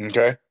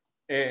 Okay.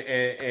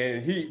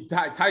 And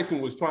Tyson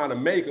was trying to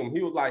make him.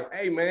 He was like,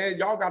 "Hey man,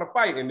 y'all got to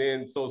fight." And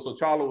then so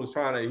Charlo was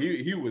trying to.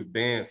 He was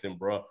dancing,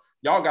 bro.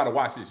 Y'all got to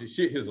watch this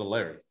shit. Is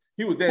hilarious.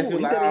 He was dancing.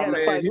 He said he had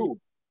to fight who?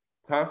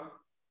 Huh?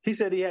 He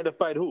said he had to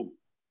fight who?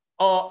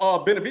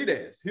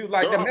 Benavidez. He was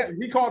like,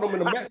 he called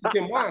him a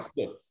Mexican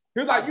monster. He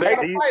was like, you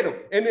gotta fight him.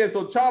 And then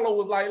so Charlo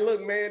was like,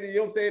 look, man, you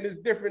know what I'm saying? It's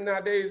different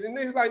nowadays. And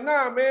then he's like,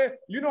 nah, man,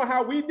 you know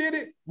how we did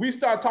it? We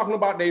start talking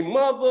about their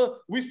mother.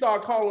 We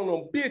start calling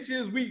them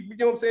bitches. You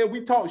know what I'm saying?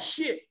 We talk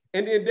shit.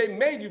 And then they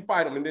made you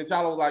fight them. And then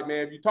Charlo was like,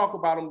 man, if you talk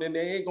about them, then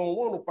they ain't gonna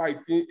want to fight.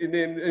 And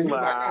then he was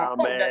like, nah,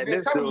 fuck that.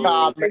 Then tell me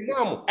your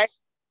mama.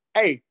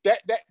 Hey,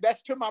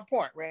 that's to my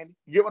point, Randy.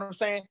 You get what I'm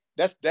saying?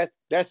 That's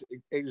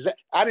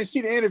exact. I didn't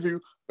see the interview,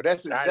 but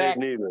that's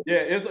exactly. Yeah,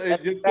 it's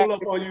just pull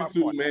up on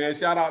YouTube, man.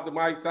 Shout out to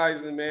Mike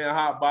Tyson, man.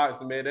 Hot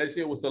Boxing, man. That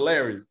shit was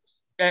hilarious.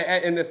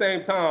 And the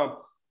same time,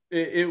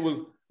 it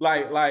was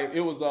like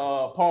it was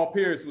Paul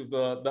Pierce was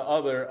the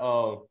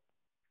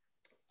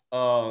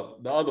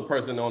other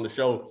person on the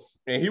show,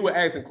 and he was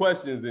asking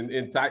questions,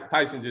 and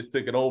Tyson just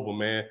took it over,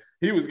 man.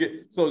 He was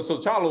so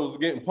Charlo was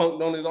getting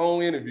punked on his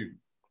own interview.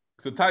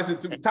 So Tyson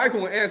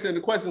was answering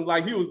the questions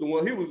like he was the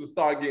one. He was the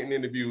star getting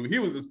interviewed. He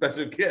was a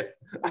special guest.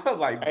 I was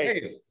like,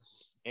 damn.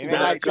 And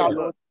then like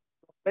Charlo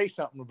say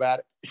something about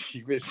it.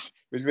 He was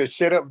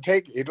shut up and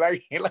take it.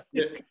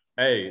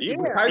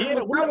 Yeah,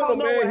 Tyson we don't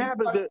know what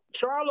happens to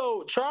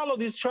Charlo.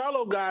 These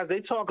Charlo guys, they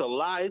talk a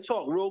lot. They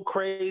talk real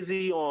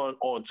crazy on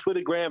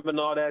Twittergram and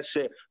all that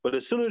shit. But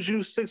as soon as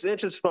you 6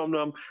 inches from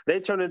them,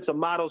 they turn into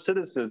model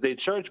citizens. They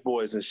church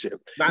boys and shit.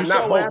 Not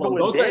both of them.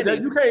 Don't say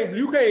that.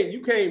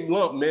 You can't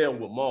lump Mel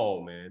with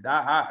Maul, man.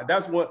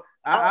 That's what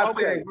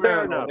Okay,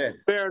 fair enough.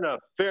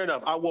 Fair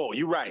enough. I won't.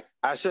 You're right.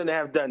 I shouldn't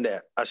have done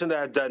that.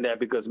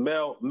 Because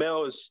Mel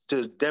is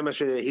to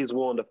demonstrate that he's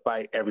willing to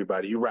fight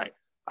everybody. You're right.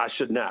 I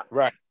should not.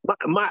 Right.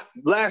 My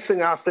last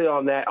thing I'll say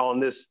on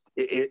this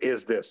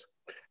is this.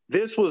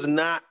 This was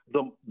not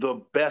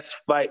the best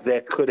fight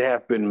that could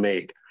have been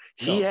made.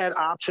 He had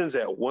options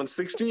at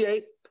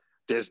 168.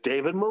 There's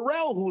David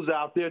Morrell, who's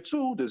out there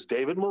too. There's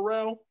David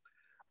Morrell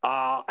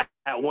at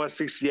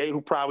 168,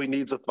 who probably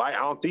needs a fight. I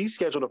don't think he's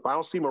scheduled a fight. I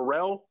don't see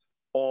Morrell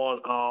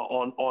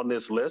on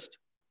this list.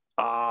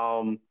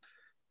 And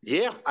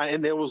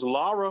there was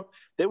Lara.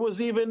 There was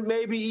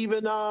maybe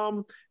even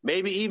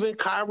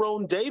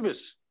Tyrone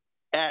Davis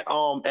at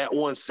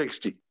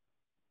 160.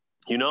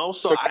 You know,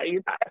 so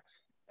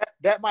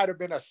that might have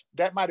been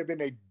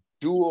a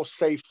dual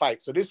safe fight.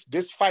 So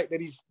this fight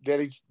that he's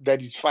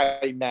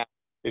fighting now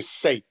is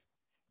safe.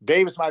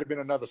 Davis might have been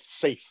another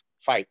safe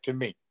fight to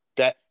me.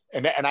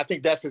 And I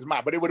think that's his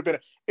mind. But it would have been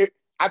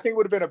I think it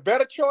would have been a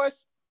better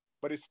choice,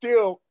 but it's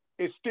still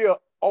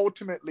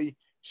ultimately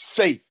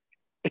safe.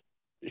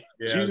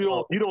 Yeah,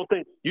 you don't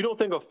think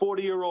a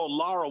 40-year-old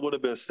Lara would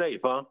have been safe,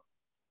 huh?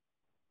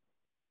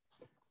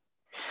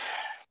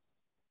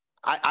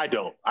 I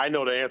don't. I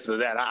know the answer to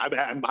that.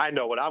 I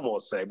know what I'm gonna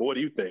say, but what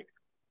do you think?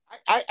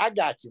 I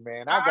got you,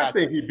 man. I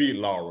think he beat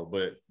Lara,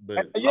 but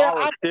yeah,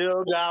 Lara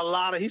still got a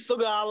lot of. He still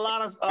got a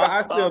lot of.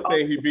 I still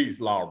think he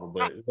beats Lara,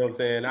 but you know what I'm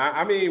saying.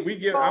 I mean,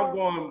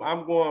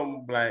 I'm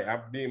going like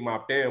I'm being my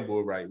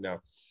fanboy right now.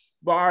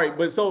 But all right,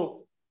 but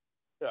so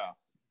yeah.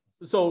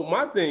 So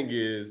my thing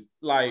is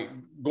like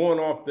going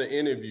off the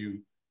interview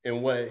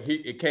and what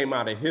it came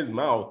out of his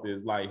mouth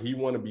is like he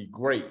want to be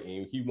great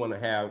and he want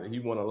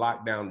to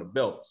lock down the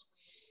belts.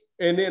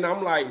 And then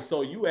I'm like,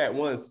 so you at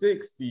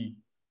 160,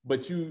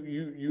 but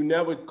you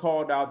never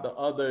called out the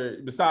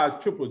other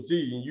besides Triple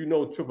G, and you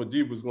know Triple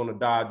G was going to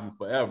dodge you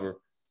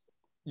forever.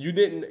 You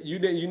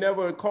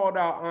never called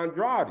out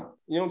Andrade.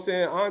 You know what I'm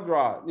saying?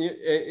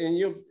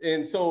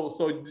 Andrade. So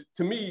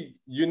to me,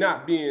 you're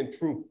not being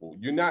truthful.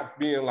 You're not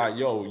being like,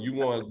 yo, you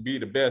want to be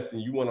the best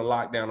and you want to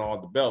lock down all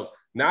the belts.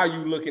 Now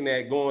you're looking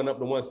at going up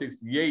to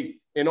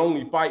 168 and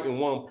only fighting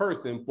one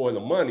person for the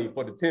money,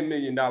 for the $10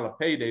 million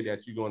payday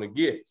that you're going to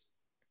get.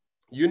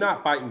 You're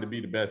not fighting to be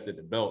the best at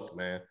the belts,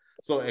 man.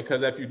 So,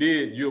 because if you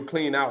did, you'll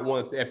clean out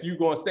if you're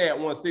going to stay at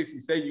 160,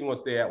 say you're going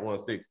to stay at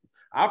 160.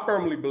 I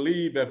firmly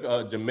believe if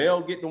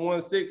Jamel get to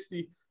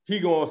 160, he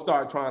going to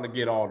start trying to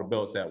get all the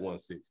belts at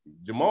 160.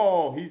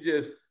 Jamal,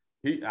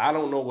 I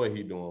don't know what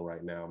he's doing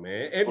right now,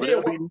 man. And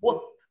then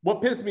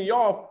what pissed me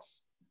off,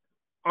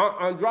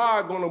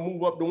 Andrade going to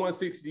move up to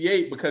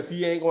 168 because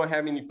he ain't going to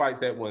have any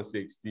fights at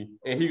 160,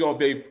 and he going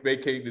to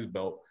vacate this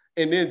belt.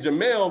 And then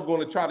Jamel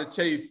going to try to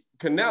chase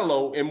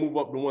Canelo and move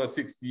up to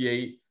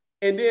 168.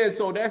 And then,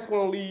 so that's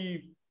going to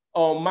leave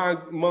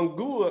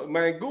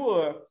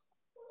Mangua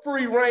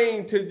free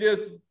reign to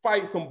just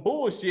fight some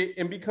bullshit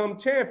and become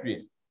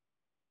champion.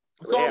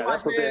 So yeah,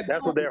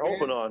 that's what they're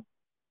hoping on.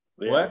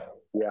 Yeah. What?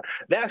 Yeah,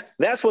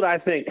 that's what I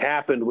think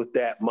happened with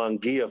that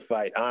Munguia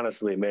fight.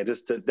 Honestly, man,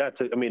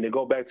 to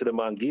go back to the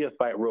Munguia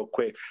fight real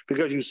quick,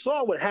 because you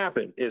saw what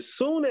happened as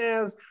soon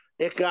as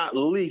it got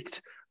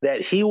leaked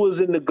that he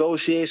was in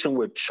negotiation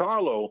with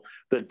Charlo.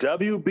 The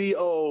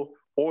WBO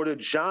ordered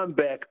John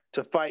Beck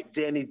to fight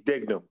Danny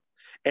Dignam,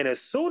 and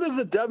as soon as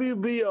the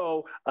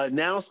WBO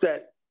announced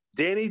that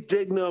Danny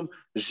Dignam,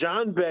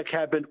 John Beck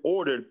had been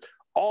ordered,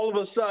 all of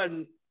a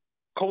sudden,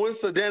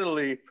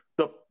 coincidentally,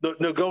 the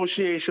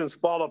negotiations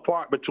fall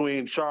apart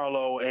between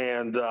Charlo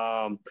and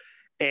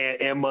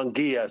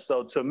Munguia.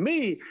 So to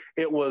me,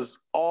 it was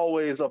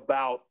always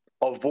about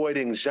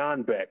avoiding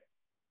John Beck,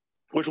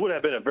 which would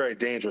have been a very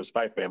dangerous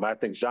fight for him. I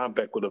think John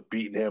Beck would have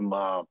beaten him.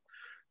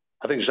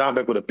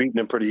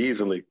 Pretty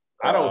easily.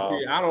 I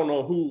don't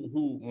know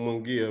who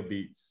Munguia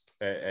beats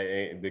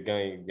at the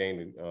game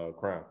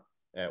crown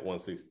at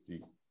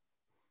 160.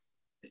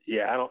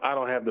 Yeah, I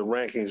don't have the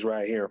rankings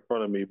right here in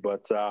front of me,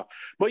 but look,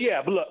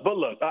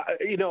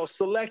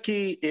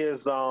 Selecki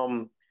is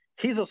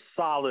he's a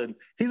solid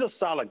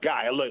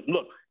guy.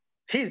 Look,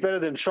 he's better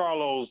than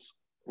Charlo's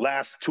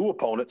last two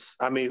opponents.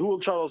 I mean, who are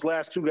Charlo's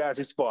last two guys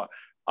he's fought?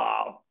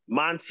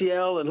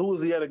 Montiel, and who was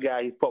the other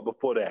guy he fought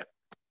before that?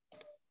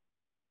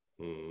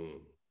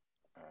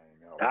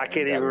 I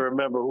can't even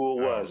remember who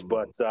it was,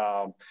 but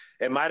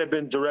it might have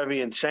been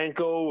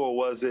Derevianchenko, or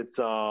was it?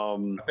 I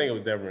think it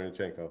was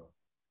Derevianchenko.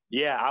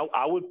 Yeah,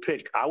 I would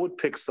pick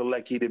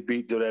Selecki to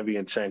beat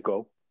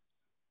Derevianchenko.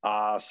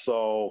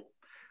 So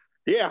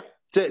yeah,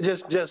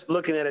 just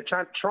looking at it,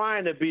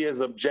 trying to be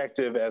as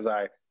objective as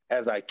I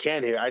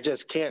can here. I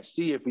just can't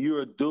see if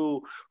you're a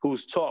dude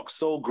who's talked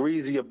so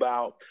greasy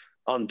about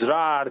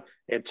Andrade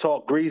and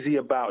talk greasy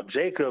about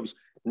Jacobs.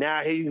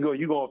 Now here you go,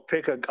 you're gonna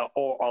pick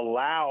or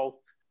allow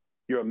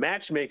your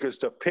matchmakers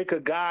to pick a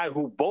guy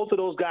who both of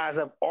those guys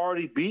have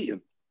already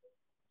beaten.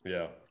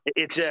 Yeah.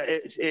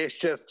 It's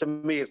just, to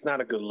me, it's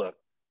not a good look.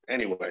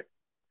 Anyway.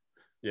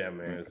 Yeah,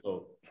 man.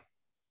 So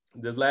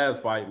this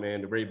last fight,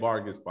 man, the Ray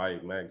Vargas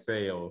fight, Max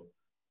Sale,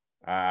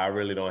 I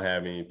really don't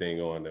have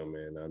anything on them,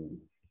 man.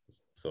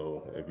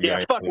 So if you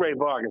Yeah, fuck Ray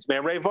Vargas,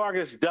 man. Ray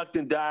Vargas ducked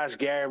and dodged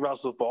Gary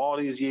Russell for all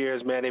these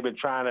years, man. They've been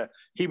trying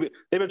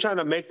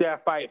to make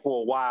that fight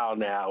for a while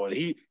now, and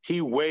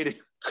he waited.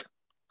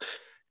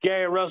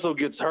 Gary Russell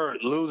gets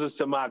hurt, loses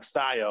to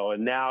Magsayo,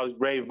 and now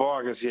Ray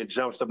Vargas here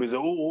jumps up. He's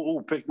like,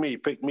 ooh, pick me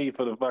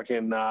for the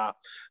fucking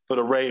for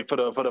the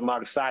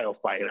Magsayo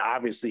fight. And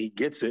obviously he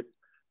gets it,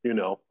 you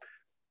know.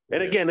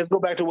 And again, let's go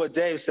back to what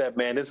Dave said,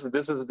 man. This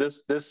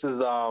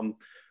is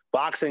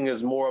boxing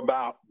is more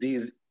about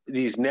these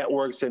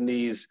networks and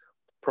these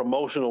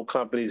promotional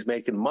companies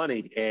making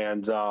money.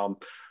 And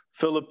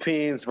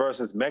Philippines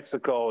versus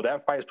Mexico,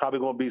 that fight's probably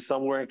going to be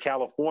somewhere in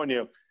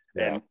California.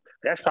 Yeah. And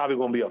that's probably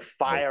going to be a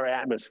fire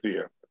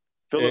atmosphere.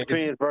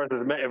 Philippines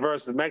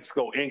versus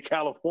Mexico in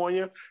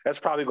California, that's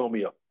probably going to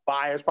be a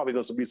fire. It's probably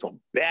going to be some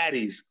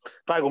baddies.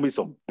 Probably going to be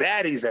some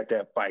baddies at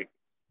that fight.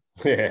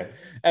 Yeah.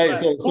 Hey,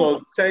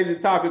 so change the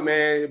topic,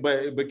 man.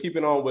 But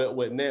keeping on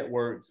with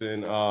networks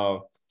and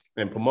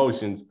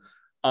promotions.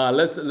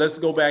 Let's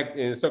go back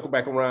and circle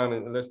back around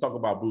and let's talk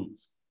about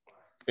Boots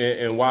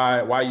and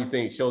why you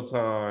think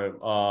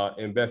Showtime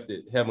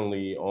invested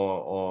heavily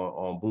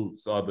on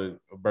Boots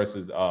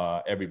versus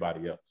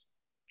everybody else.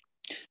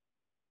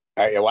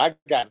 I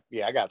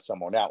got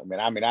some on that one, man.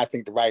 I mean, I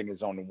think the writing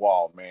is on the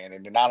wall, man.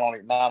 And not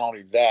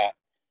only that,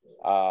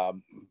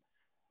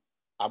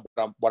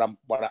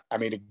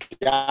 the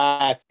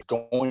guy's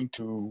going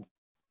to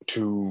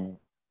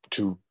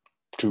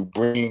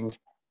bring,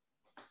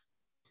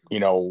 you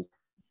know,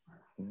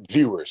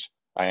 viewers.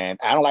 And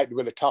I don't like to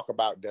really talk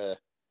about the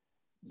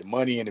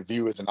money and the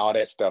viewers and all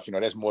that stuff. You know,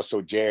 that's more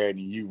so Jared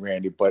and you,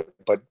 Randy. But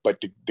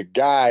the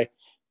guy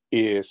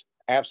is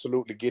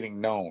absolutely getting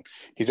known.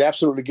 He's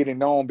absolutely getting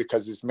known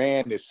because this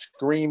man is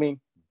screaming,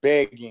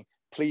 begging,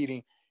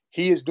 pleading.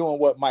 He is doing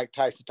what Mike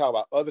Tyson talked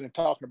about, other than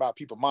talking about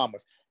people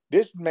mamas.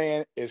 This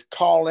man is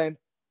calling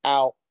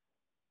out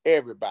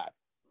everybody.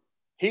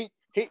 He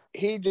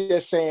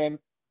just saying,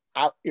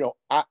 I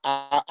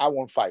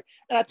want to fight.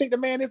 And I think the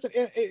man is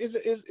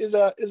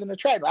an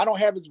attractor. I don't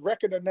have his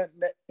record or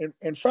nothing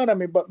in front of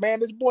me, but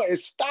man, this boy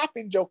is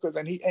stopping jokers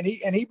and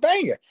he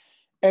banging.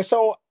 And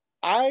so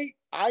I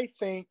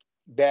think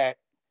that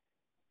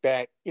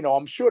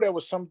I'm sure there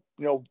was some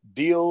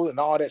deal and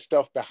all that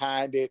stuff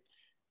behind it,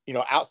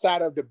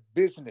 outside of the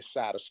business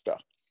side of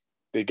stuff.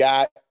 The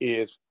guy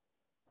is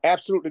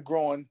absolutely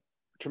growing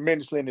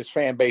tremendously in his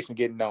fan base and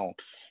getting known.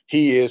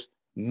 He is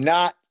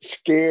not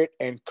scared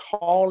and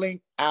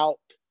calling out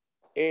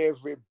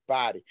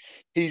everybody.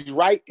 He's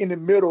right in the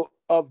middle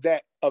of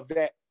that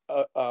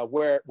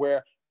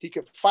where he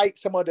could fight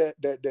some of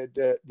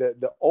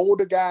the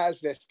older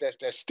guys that's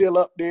still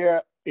up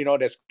there,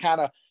 that's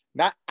kind of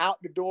not out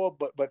the door,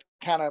 but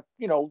kind of,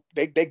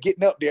 they're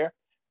getting up there.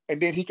 And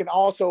then he can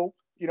also,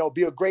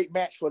 be a great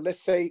match for,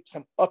 let's say,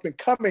 some up and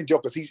coming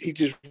jokers. He's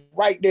just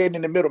right there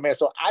in the middle, man.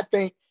 So I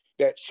think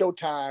that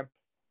Showtime,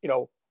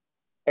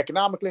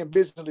 economically and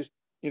business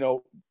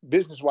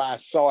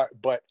wise saw it.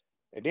 But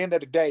at the end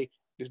of the day,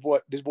 this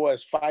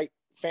boy's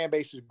fan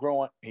base is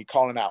growing. He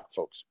calling out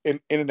folks in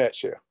a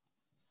nutshell.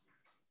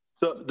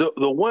 So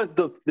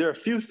there are a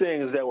few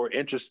things that were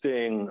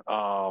interesting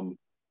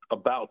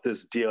about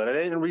this deal. And I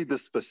didn't read the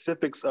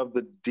specifics of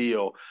the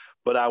deal,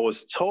 but I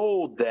was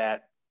told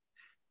that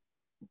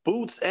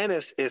Boots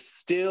Ennis is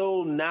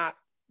still not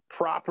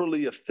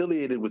properly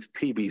affiliated with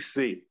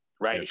PBC,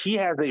 right? Yeah. He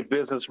has a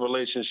business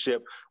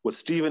relationship with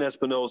Steven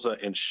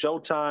Espinoza and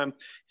Showtime.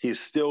 He's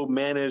still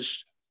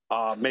managed,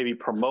 maybe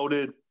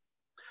promoted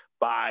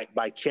by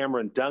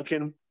Cameron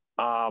Duncan.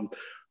 But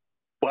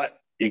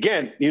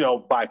again,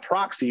 by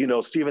proxy,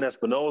 Steven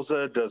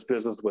Espinoza does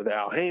business with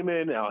Al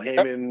Heyman. Al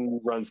Heyman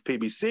runs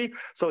PBC.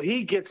 So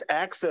he gets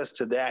access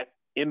to that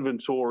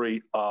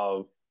inventory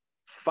of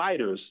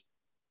fighters.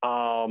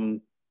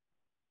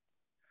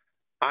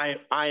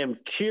 I am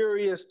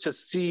curious to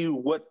see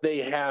what they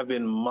have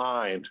in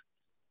mind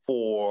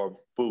for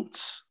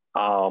Boots.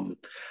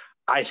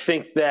 I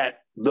think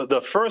that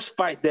the first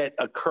fight that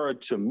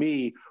occurred to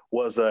me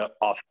was a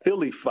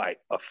Philly fight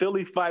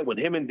with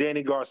him and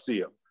Danny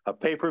Garcia, a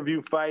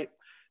pay-per-view fight.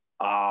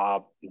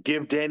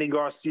 Give Danny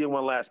Garcia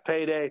one last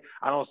payday.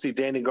 I don't see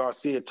Danny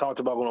Garcia talked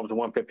about going up to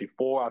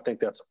 154. I think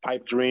that's a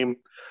pipe dream.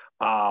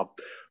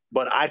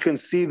 But I can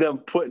see them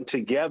putting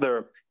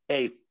together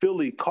a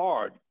Philly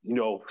card,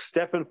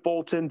 Stephen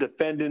Fulton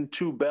defending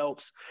 2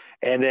 belts,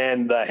 and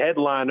then the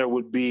headliner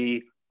would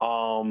be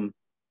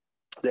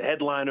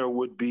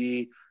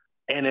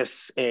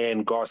Ennis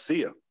and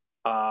Garcia.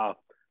 A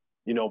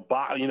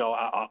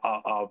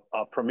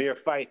premier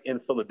fight in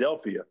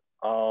Philadelphia.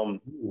 But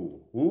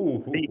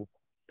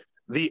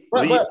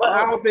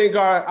I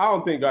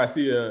don't think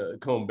Garcia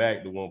come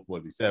back to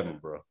 147,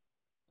 bro.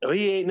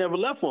 He ain't never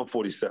left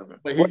 147.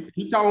 But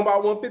he talking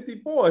about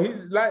 154. He's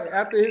like,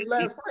 after his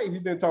last fight, he's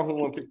been talking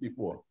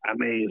 154. I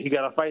mean, he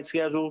got a fight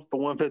scheduled for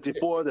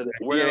 154. He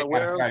ain't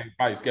got a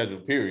fight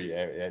scheduled, period,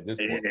 at this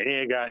point. He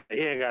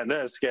ain't got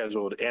nothing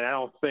scheduled. And I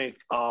don't think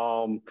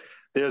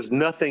there's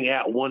nothing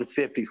at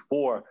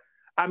 154.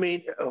 I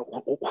mean,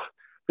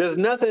 There's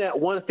nothing at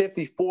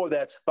 154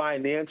 that's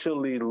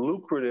financially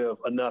lucrative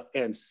enough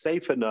and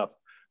safe enough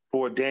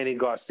for Danny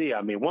Garcia.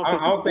 I mean,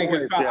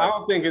 154 I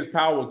don't think his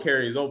power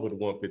carries over to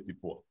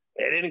 154.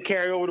 It didn't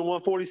carry over to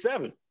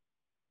 147.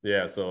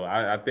 Yeah, so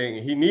I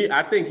think he needs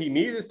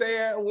to stay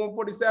at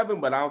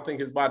 147, but I don't think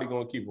his body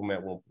gonna keep him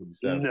at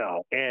 147.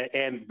 No,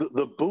 and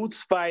the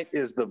Boots fight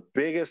is the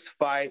biggest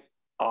fight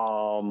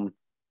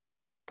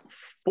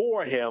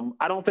for him.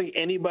 I don't think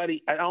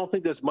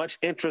there's much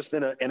interest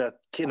in a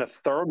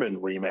Thurman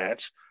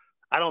rematch.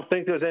 I don't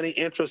think there's any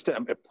interest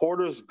in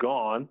Porter's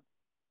gone.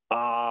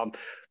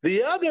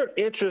 The other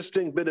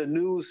interesting bit of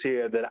news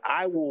here that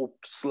I will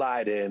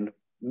slide in,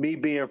 me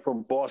being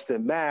from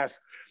Boston,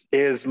 Mass,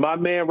 is my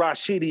man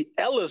Rashidi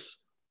Ellis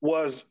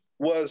was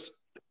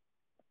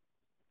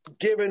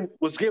given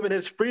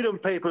his freedom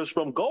papers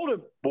from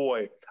Golden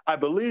Boy, I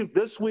believe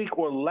this week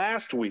or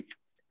last week.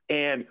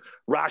 And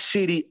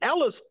Rashidi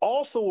Ellis,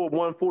 also a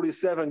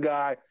 147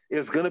 guy,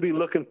 is going to be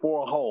looking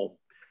for a home.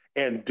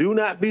 And do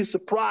not be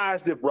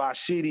surprised if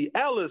Rashidi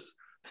Ellis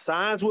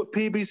signs with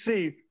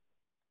PBC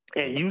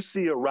and you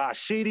see a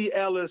Rashidi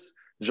Ellis,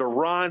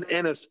 Jaron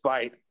Ennis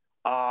fight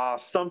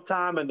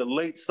sometime in the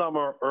late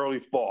summer, early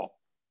fall.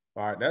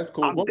 All right, that's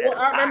cool. I'm But there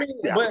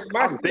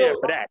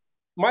for that.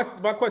 My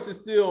question is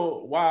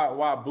still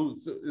why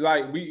Boots?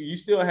 Like you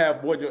still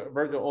have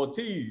Virgil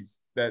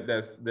Ortiz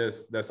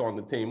that's on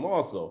the team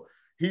also.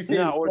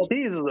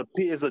 Ortiz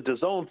is a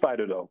DAZN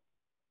fighter though.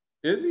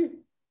 Is he?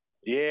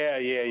 Yeah.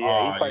 He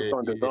fights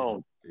on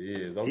DAZN. He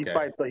is okay.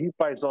 He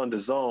fights on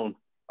DAZN.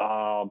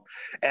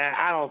 And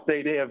I don't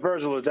think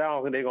Virgil. I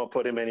don't think they're gonna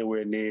put him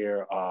anywhere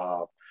near.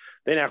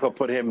 They're not gonna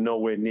put him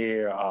nowhere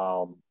near.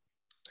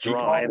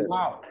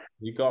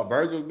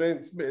 Virgil's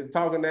been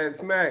talking that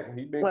smack.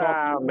 He's been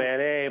man,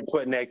 they ain't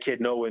putting that kid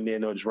nowhere near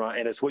no Jaron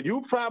Ennis. What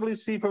you probably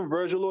see from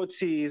Virgil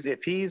Ortiz,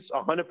 if he's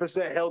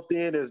 100%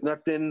 healthy and there's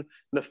nothing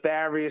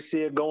nefarious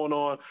here going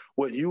on,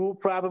 what you will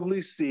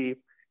probably see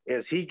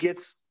is he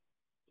gets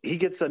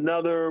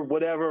another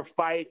whatever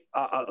fight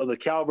of the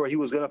caliber he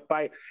was going to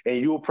fight, and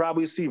you will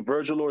probably see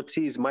Virgil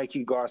Ortiz,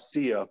 Mikey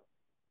Garcia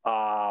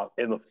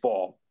in the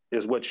fall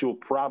is what you'll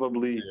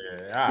probably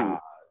see.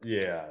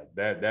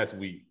 That's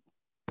weak.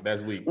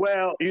 That's weak.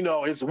 Well,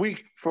 it's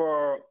weak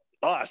for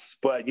us,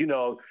 but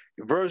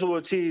Virgil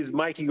Ortiz,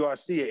 Mikey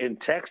Garcia in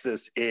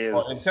Texas is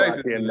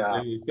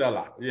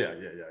sellout. Yeah.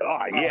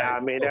 Oh yeah, I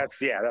mean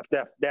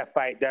that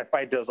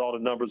fight does all the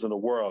numbers in the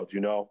world.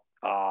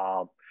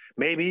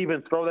 Maybe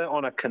even throw that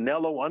on a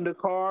Canelo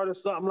undercard or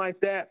something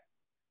like that.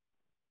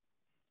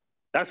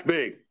 That's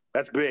big.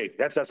 That's big.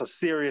 That's a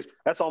serious.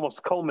 That's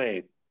almost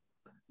co-main.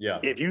 Yeah.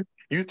 If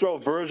you throw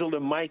Virgil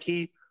and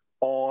Mikey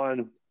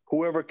on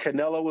whoever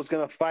Canelo was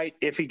going to fight,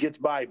 if he gets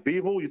by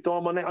Bivol, you throw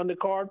him on that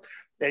undercard,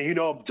 and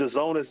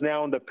DAZN is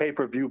now in the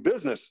pay-per-view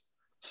business.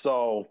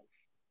 So,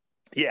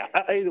 yeah.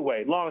 Either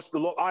way,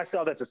 I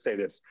saw that to say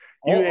this.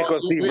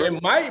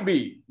 It might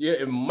be. Yeah,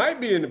 it might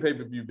be in the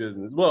pay-per-view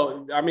business.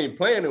 Well, I mean,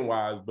 planning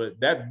wise, but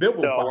that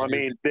Bivol. No, I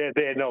mean,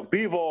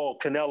 Bivol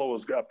Canelo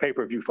was a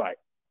pay-per-view fight.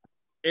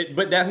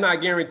 But that's not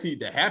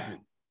guaranteed to happen.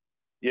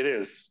 It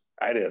is.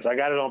 I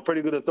got it on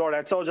pretty good authority.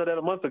 I told you that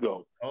a month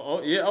ago.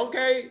 Oh yeah.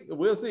 Okay.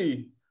 We'll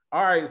see.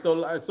 All right,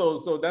 so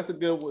that's a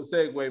good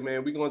segue,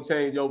 man. We're gonna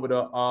change over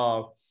to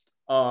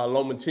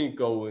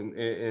Lomachenko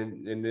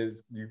and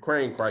this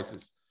Ukraine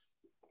crisis.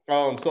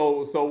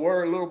 So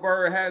word Little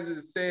Bird has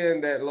it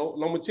saying that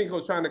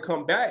Lomachenko's trying to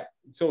come back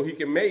so he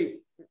can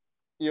make,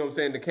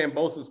 the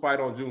Kambosos fight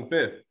on June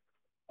 5th,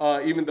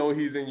 even though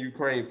he's in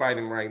Ukraine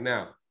fighting right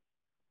now.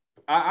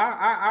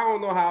 I don't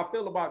know how I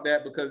feel about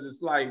that because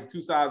it's like two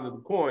sides of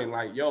the coin.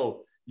 Like,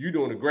 yo, you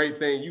doing a great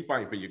thing. You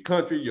fighting for your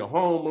country, your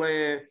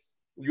homeland.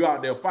 You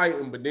out there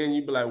fighting, but then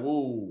you be like,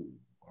 whoa,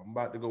 I'm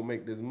about to go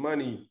make this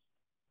money.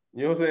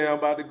 You know what I'm saying? I'm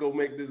about to go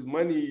make this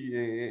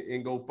money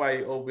and go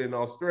fight over in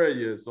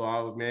Australia. So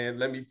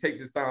let me take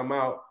this time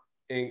out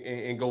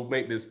and go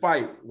make this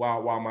fight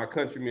while my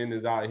countrymen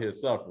is out here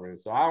suffering.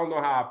 So I don't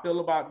know how I feel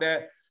about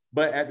that.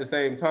 But at the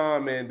same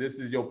time, man, this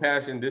is your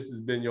passion. This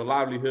has been your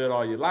livelihood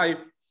all your life.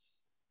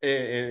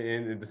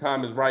 And the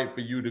time is right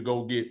for you to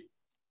go get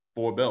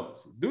 4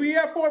 belts. Do he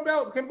have 4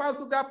 belts?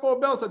 Kambosos got 4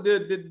 belts, or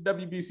did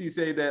WBC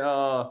say that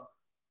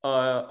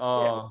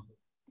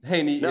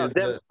Haney is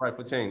the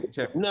rightful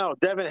champion? No,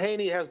 Devin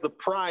Haney has the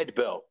Pride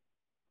belt.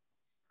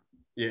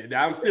 Yeah,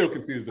 I'm still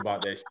confused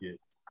about that shit.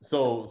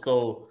 So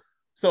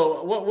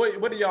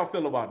what do y'all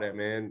feel about that,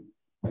 man?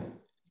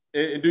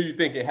 And do you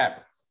think it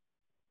happens?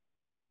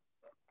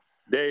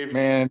 Dave?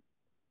 Man,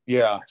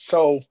 yeah.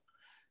 So,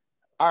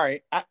 all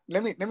right.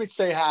 Let me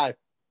say how I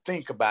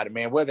think about it,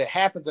 man. Whether it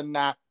happens or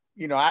not,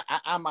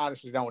 I'm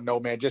honestly don't know,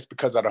 man, just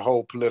because of the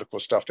whole political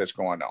stuff that's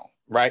going on,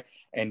 right?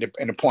 And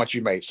the points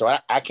you made. So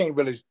I can't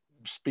really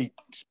speak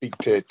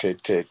to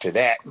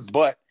that.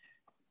 But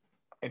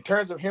in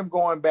terms of him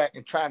going back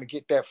and trying to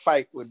get that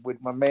fight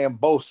with my man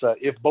Bosa,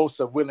 if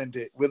Bosa willing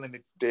to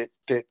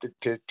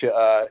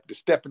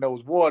step in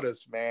those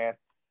waters, man,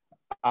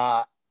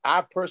 I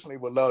personally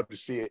would love to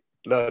see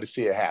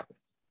it happen.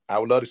 I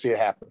would love to see it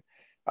happen.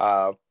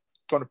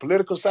 from the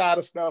political side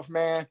of stuff,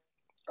 man,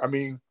 I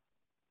mean,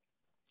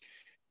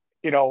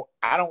 I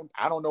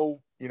don't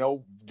know,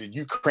 the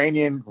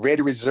Ukrainian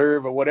Ready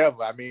Reserve or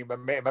whatever. I mean,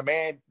 my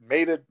man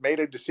made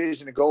a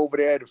decision to go over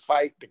there to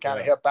fight to kind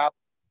of help out.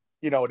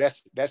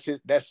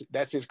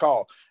 That's his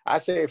call. I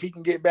say if he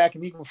can get back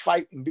and he can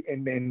fight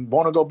and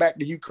want to go back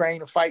to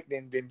Ukraine and fight,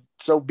 then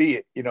so be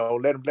it.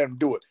 Let him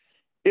do it.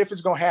 If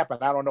it's gonna happen,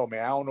 I don't know,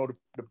 man. I don't know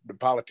the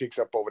politics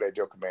up over there,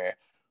 Joker, man.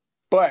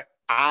 But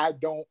I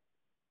don't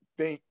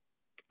think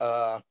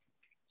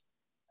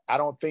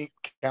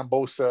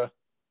Kambosa.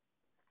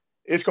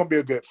 It's gonna be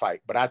a good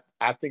fight, but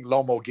I think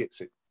Lomo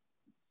gets it.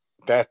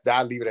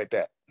 I'll leave it at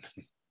that.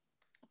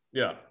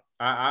 Yeah,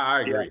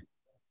 I agree.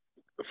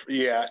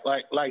 Yeah,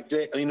 like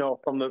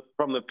from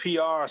the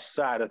PR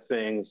side of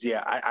things,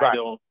 yeah, I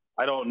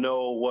don't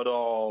know what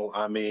all,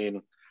 I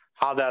mean,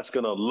 how that's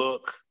gonna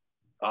look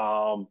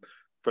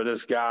for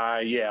this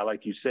guy. Yeah,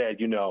 like you said,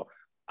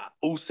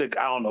 Usyk,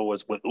 I don't know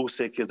when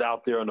Usyk is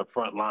out there on the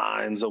front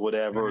lines or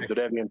whatever, Right.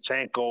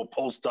 Derevianchenko,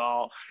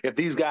 Postol, if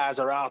these guys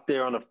are out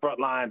there on the front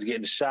lines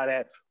getting shot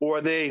at, or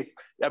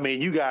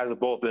you guys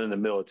have both been in the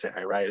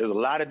military, right? There's a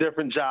lot of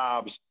different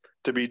jobs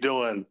to be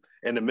doing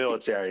in the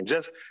military.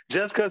 Just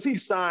because he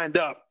signed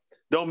up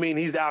don't mean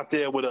he's out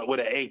there with an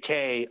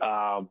AK,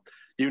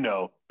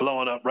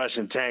 blowing up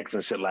Russian tanks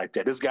and shit like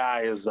that. This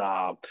guy is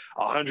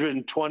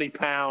 120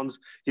 pounds.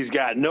 He's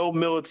got no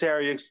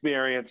military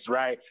experience,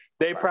 right?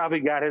 They probably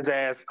got his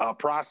ass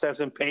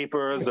processing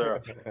papers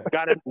or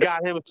got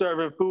him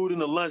serving food in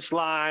the lunch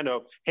line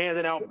or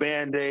handing out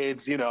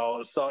Band-Aids,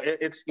 So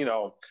it's,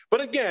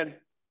 but again,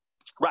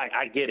 right,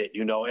 I get it.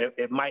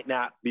 It might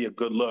not be a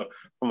good look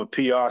from a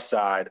PR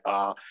side.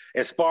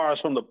 As far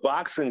as from the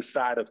boxing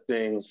side of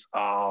things,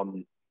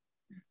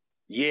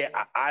 yeah,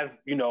 I've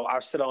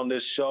said on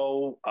this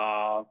show,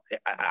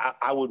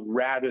 I would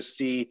rather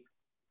see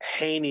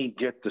Haney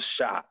get the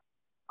shot.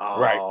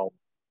 Right.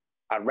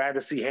 I'd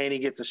rather see Haney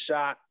get the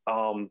shot,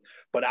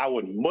 but I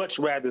would much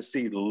rather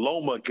see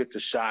Loma get the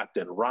shot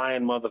than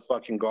Ryan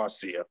motherfucking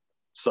Garcia.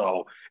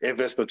 So if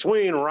it's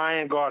between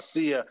Ryan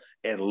Garcia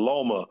and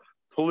Loma,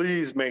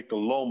 please make the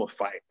Loma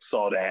fight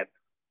so that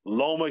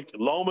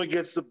Loma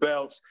gets the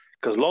belts,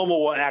 because Loma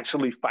will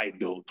actually fight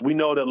dudes. We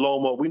know that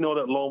Loma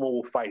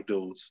will fight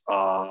dudes.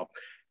 I'd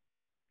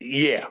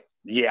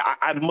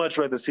much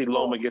rather see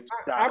Loma get the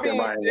shot than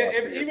Ryan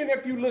Garcia. Even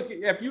if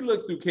you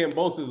look through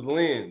Kambosa's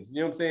lens, you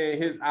know what I'm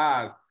saying, his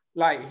eyes,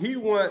 like he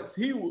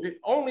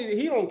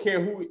don't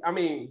care who. I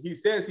mean, he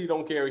says he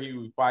don't care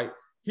who he fight.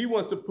 He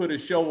wants to put a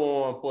show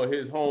on for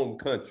his home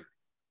country.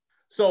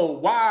 So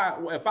why,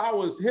 if I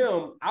was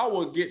him, I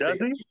would get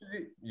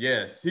easy.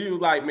 Yes, he was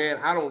like, man,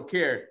 I don't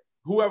care.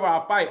 Whoever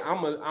I fight,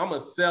 I'm a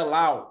sell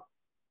out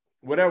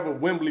whatever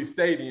Wembley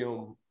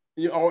Stadium,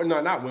 or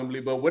no, not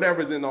Wembley, but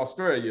whatever's in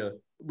Australia.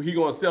 He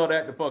gonna sell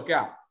that the fuck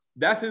out.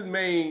 That's his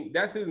main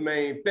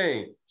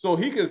thing. So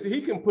he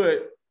could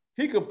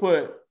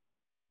put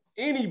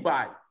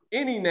anybody,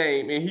 any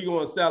name, and he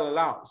gonna sell it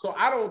out. So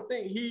I don't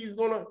think he's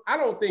gonna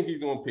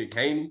pick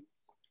Haney.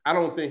 I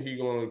don't think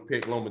he's gonna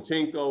pick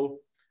Lomachenko.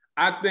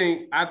 I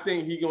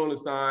think he's gonna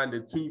sign the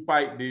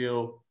 2-fight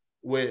deal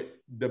with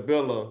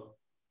Dabila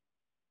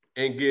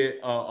and get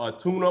a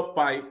tune-up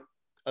fight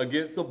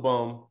against a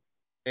bum,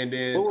 and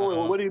then.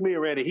 What do you mean,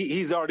 Randy?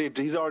 He's already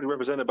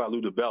represented by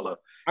Lou DiBella.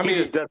 I mean, he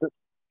just doesn't.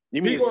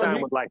 You mean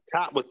sign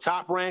with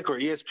Top Rank or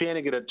ESPN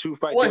and get a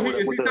 2-fight deal?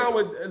 Is he signed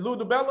with Lou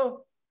DiBella?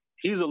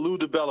 He's a Lou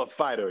DiBella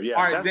fighter. Yes.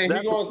 All right, then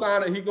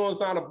he's gonna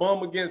sign a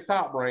bum against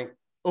Top Rank.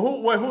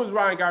 Who is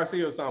Ryan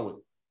Garcia signed with?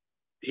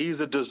 He's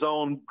a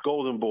DAZN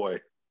Golden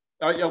Boy.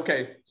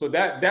 Okay, so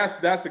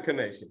that's a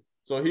connection.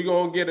 So he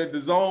gonna get a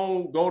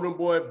DAZN Golden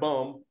Boy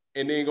bum,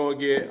 and then gonna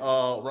get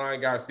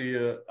Ryan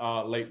Garcia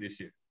late this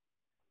year.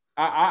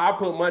 I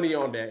put money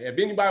on that. If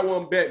anybody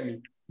want to bet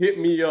me, hit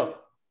me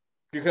up,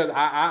 because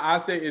I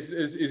say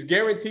it's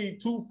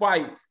guaranteed 2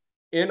 fights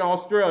in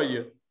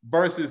Australia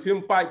versus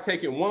him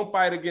taking 1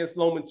 fight against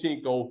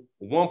Lomachenko,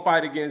 1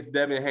 fight against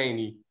Devin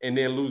Haney, and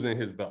then losing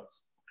his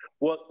belts.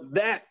 Well,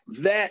 that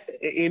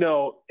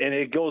and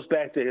it goes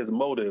back to his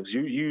motives.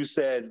 You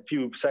said a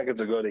few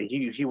seconds ago that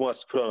he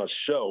wants to put on a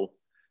show.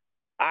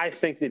 I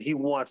think that he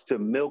wants to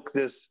milk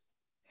this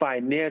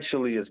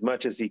financially as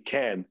much as he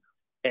can,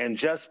 and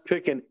just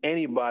picking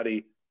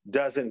anybody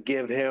doesn't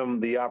give him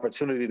the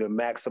opportunity to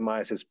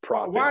maximize his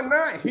profit. Why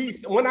not?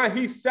 He's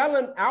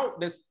selling out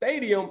the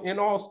stadium in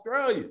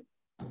Australia.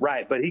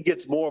 Right, but he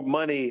gets more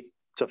money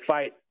to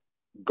fight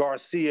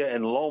Garcia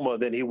and Loma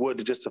than he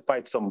would just to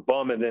fight some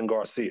bum and then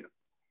Garcia.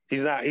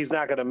 He's not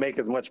going to make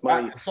as much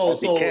money as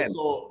he can.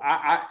 So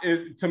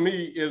to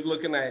me, is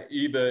looking at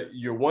either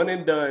you're one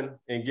and done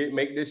and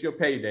make this your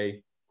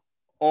payday,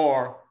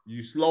 or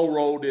you slow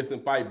roll this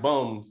and fight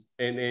bums,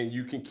 and then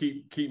you can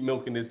keep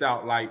milking this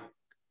out like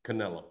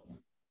Canelo.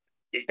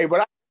 Hey, but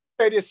I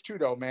say this too,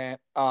 though, man.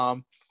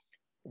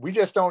 We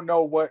just don't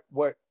know what.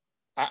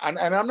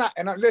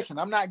 Listen,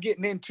 I'm not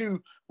getting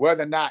into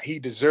whether or not he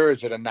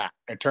deserves it or not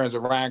in terms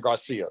of Ryan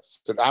Garcia.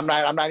 So I'm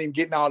not even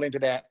getting all into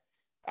that.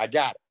 I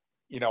got it.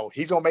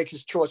 He's gonna make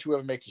his choice.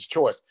 Whoever makes his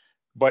choice.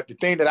 But the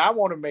thing that I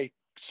want to make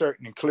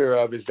certain and clear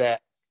of is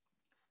that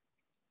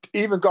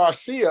even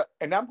Garcia,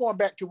 and I'm going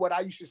back to what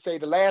I used to say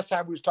the last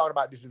time we was talking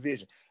about this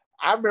division.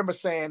 I remember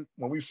saying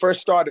when we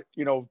first started,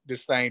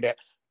 this thing, that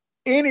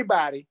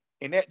anybody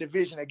in that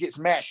division that gets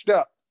matched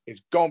up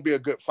is gonna be a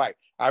good fight.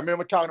 I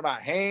remember talking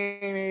about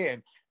Haney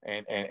and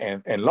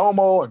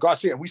Lomo and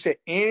Garcia, and we said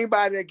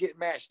anybody that get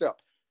matched up.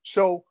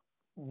 So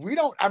we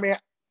don't,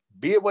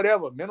 be it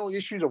whatever, mental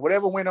issues or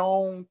whatever went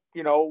on,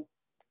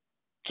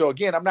 So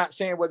again, I'm not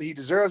saying whether he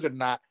deserves it or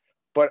not,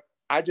 but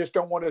I just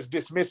don't want us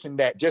dismissing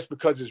that just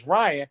because it's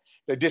Ryan,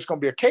 that this gonna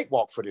be a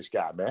cakewalk for this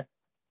guy, man.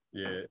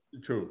 Yeah,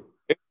 true.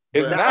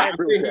 It's but not.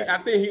 I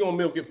think he gonna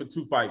milk it for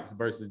 2 fights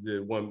versus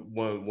the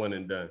one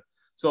and done.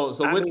 So with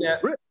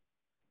that,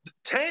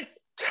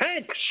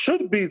 Tank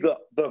should be the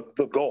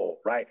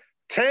goal, right?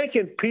 Tank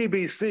and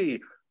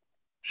PBC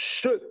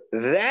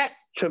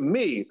to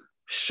me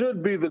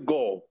should be the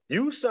goal.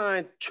 You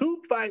sign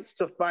 2 fights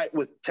to fight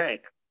with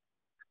Tank.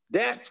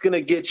 That's gonna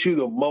get you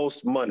the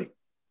most money,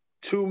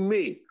 to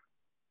me.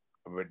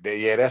 But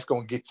yeah, that's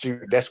gonna get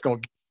you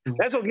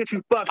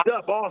fucked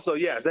up. Also,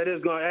 yes,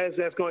 that's gonna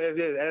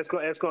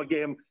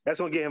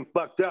get him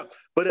fucked up.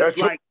 But it's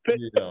like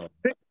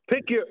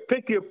pick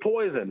your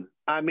poison.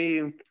 I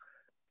mean,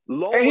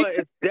 Lola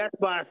is death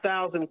by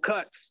 1,000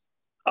 cuts.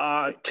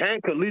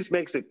 Tank at least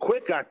makes it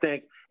quick, I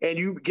think, and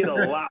you get a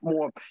lot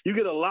more. You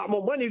get a lot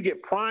more money. You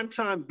get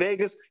primetime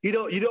Vegas. You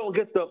don't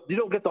get the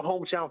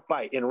hometown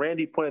fight. And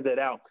Randy pointed that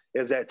out.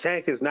 Is that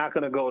Tank is not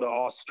going to go to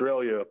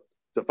Australia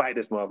to fight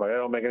this motherfucker? It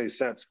don't make any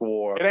sense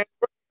for. It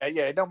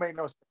don't make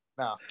no sense.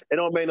 No, it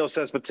don't make no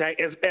sense for Tank.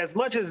 As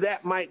much as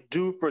that might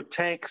do for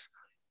Tank's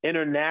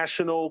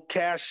international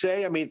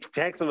cachet. I mean,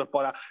 Tank's never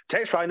fought out.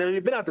 Tank's probably never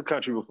even been out the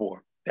country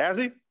before. Has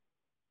he?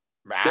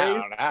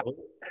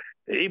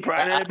 He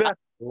probably never been.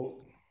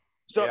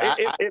 So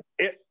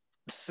it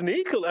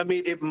sneakily, I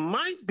mean, it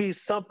might be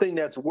something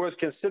that's worth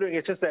considering.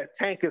 It's just that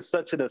Tank is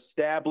such an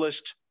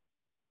established,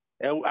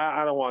 and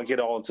I don't want to get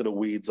all into the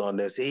weeds on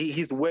this.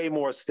 He's way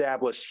more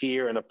established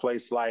here in a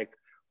place like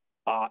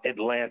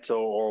Atlanta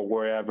or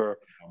wherever.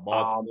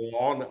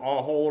 On the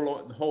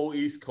whole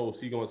East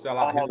Coast, he's gonna sell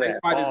out. His next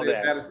fight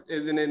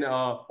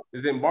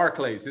is in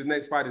Barclays. His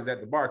next fight is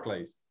at the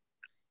Barclays.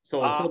 So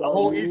the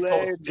whole East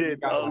Coast.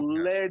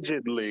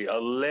 Allegedly.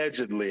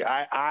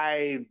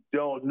 I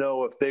don't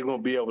know if they're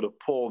gonna be able to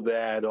pull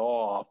that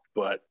off,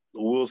 but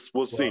we'll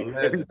see.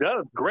 If he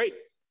does, great.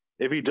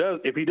 If he does,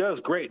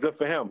 great. Good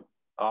for him.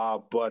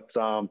 Cambosos,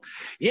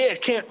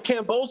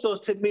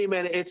 to me,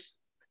 man, it's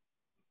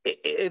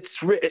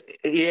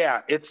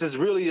just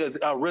really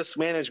a risk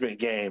management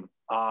game.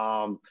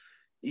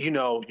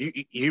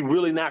 You're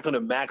really not going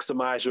to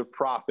maximize your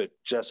profit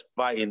just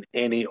fighting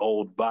any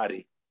old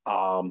body.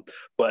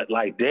 But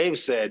like Dave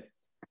said,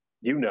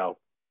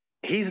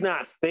 he's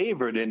not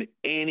favored in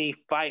any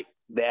fight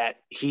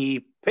that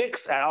he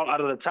picks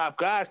out of the top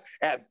guys.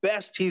 At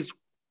best, he's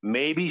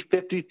maybe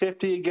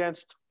 50-50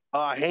 against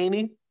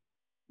Haney.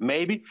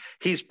 Maybe.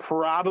 He's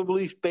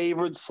probably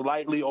favored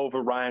slightly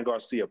over Ryan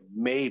Garcia.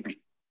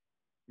 Maybe.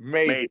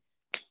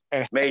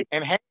 And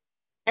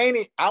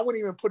Haney, I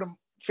wouldn't even put him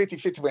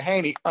 50-50 with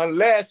Haney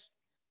unless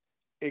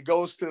it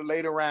goes to the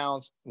later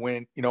rounds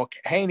when,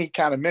 Haney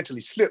kind of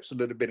mentally slips a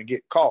little bit and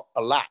get caught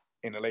a lot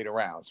in the later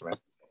rounds, man.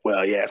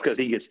 Well, yeah, it's because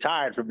he gets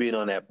tired from being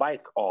on that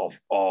bike all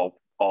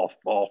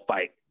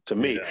fight, to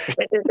me.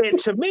 Yeah. And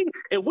to me,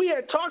 and we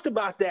had talked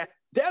about that,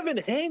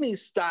 Devin Haney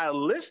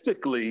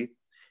stylistically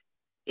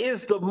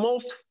is the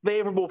most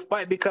favorable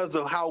fight because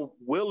of how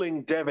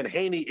willing Devin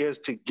Haney is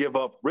to give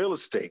up real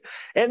estate.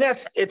 And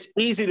it's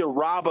easy to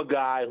rob a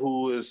guy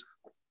who is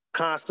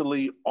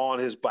constantly on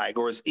his bike,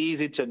 or it's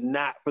easy to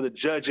not for the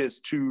judges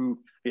to,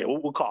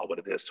 we'll call it what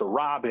it is, to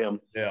rob him.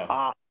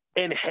 Yeah.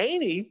 And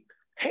Haney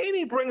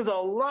brings a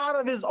lot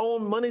of his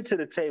own money to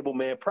the table,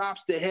 man.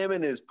 Props to him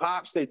and his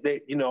pops.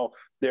 They're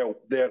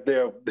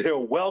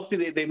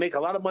wealthy. They make a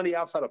lot of money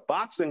outside of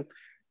boxing.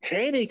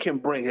 Haney can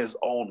bring his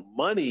own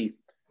money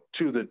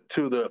to the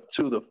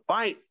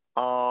fight.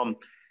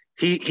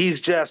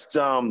 He's just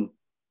not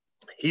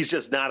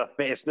a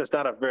fan. It's just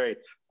not a very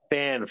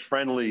fan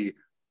friendly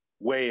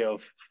way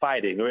of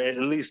fighting, or at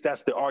least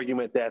that's the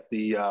argument that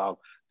the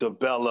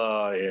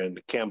Bella and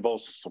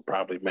Cambosos will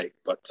probably make.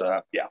 But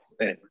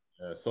anyway.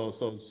 So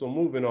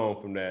moving on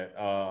from that.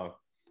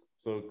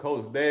 So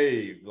Coach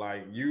Dave,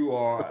 like, you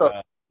are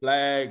a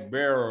flag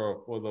bearer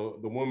for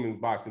the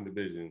women's boxing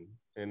division,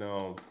 and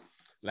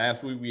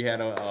last week we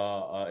had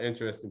a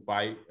interesting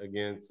fight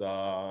against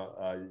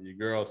your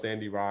girl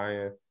Sandy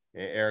Ryan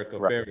and Erica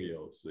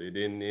Ferrios. So it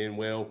didn't end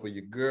well for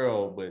your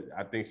girl, but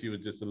I think she was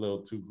just a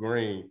little too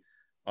green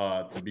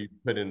to be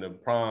put in the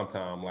prime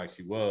time like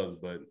she was.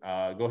 But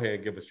go ahead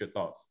and give us your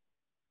thoughts.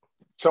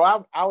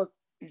 So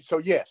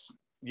yes,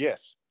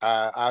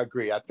 I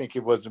agree. I think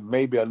it was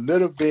maybe a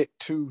little bit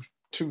too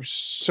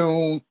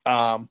soon.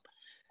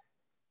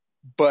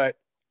 But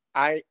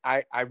I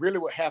really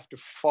would have to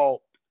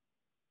fault.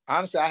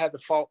 Honestly, I had to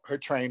fault her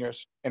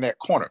trainers in that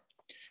corner,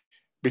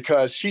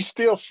 because she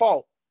still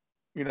fought,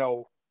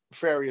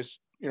 Farias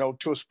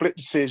to a split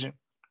decision.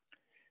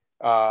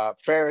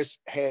 Ferris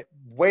had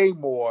way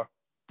more,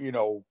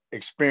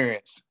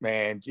 experience,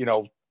 man.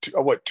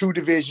 Two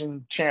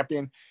division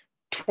champion,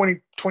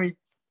 20,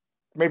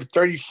 maybe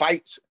 30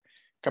 fights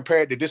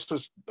compared to this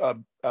was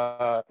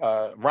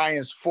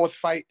Ryan's fourth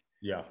fight.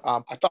 Yeah.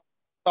 I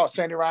thought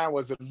Sandy Ryan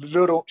was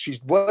she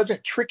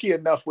wasn't tricky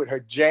enough with her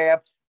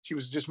jab. She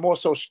was just more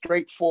so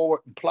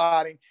straightforward and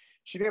plotting.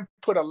 She didn't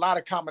put a lot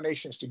of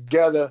combinations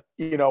together,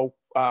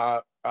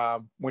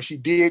 when she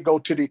did go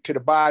to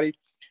the body.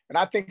 And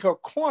I think her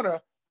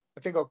corner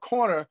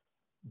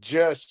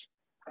just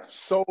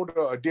sold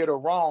her or did her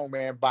wrong,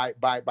 man, by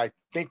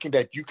thinking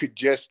that you could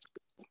just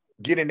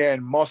get in there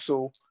and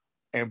muscle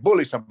and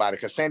bully somebody,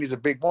 because Sandy's a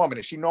big woman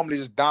and she normally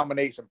just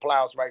dominates and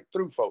plows right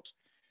through folks.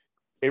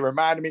 It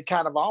reminded me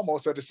kind of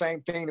almost of the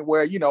same thing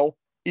where,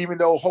 even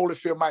though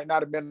Holyfield might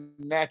not have been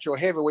natural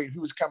heavyweight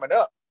who was coming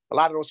up, a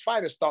lot of those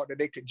fighters thought that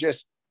they could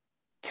just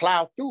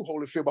plow through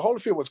Holyfield, but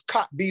Holyfield was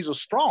cock diesel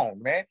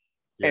strong, man.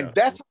 Yeah.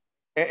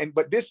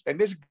 And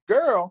this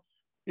girl,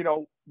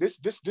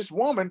 this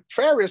woman,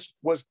 Ferris,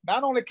 was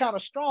not only kind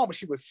of strong, but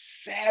she was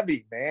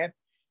savvy, man.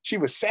 She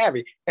was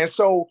savvy. And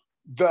so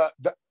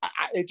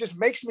it just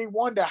makes me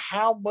wonder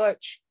how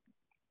much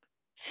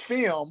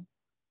film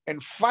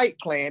and fight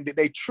plan did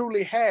they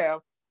truly have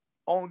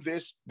on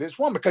this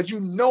woman, because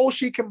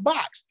she can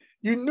box.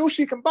 You knew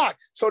she can box.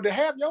 So to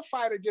have your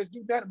fighter just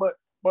do nothing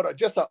but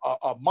just a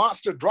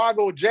monster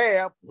Drago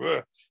jab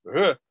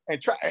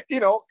and try,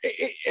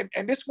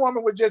 and this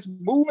woman was just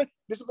moving.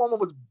 This woman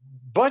was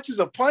bunches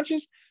of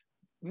punches,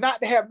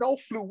 not to have no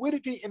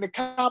fluidity in the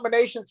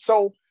combination.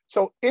 So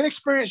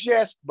inexperienced,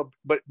 yes,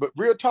 but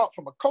real talk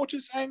from a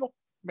coach's angle,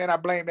 man, I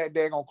blame that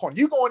daggone corner.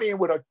 You going in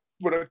with a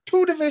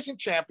 2-division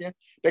champion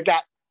that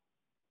got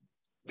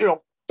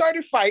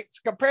 30 fights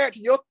compared to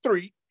your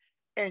 3,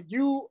 and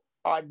you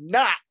are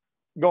not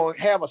going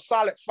to have a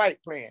solid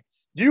fight plan.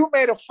 You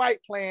made a fight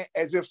plan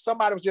as if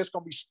somebody was just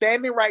going to be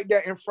standing right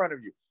there in front of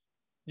you.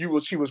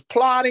 She was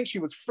plotting. She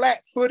was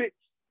flat-footed.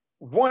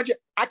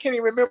 I can't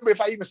even remember if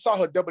I even saw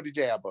her double the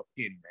jab up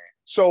in, man.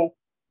 So,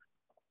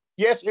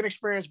 yes,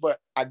 inexperienced, but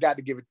I got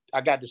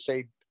to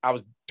say I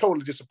was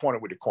totally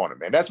disappointed with the corner,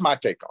 man. That's my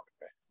take on it,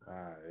 man.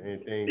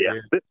 Anything?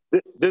 Yeah,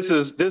 this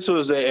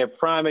was a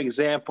prime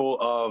example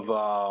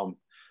of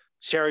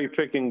cherry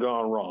picking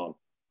gone wrong.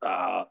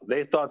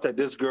 They thought that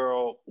this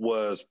girl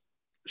was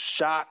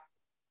shot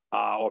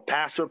or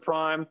past her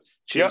prime.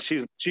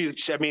 She's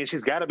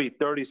got to be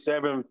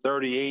 37,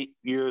 38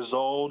 years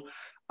old.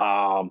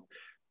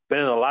 Been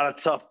in a lot of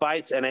tough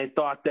fights, and they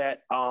thought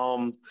that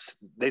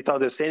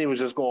Sandy was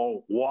just going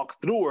to walk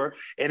through her,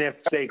 and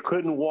if they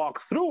couldn't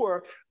walk through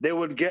her, they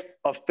would get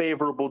a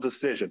favorable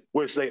decision,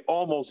 which they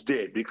almost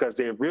did, because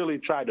they really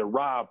tried to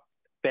rob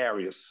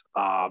Farias.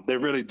 They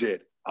really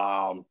did.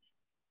 The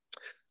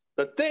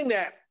thing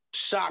that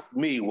shocked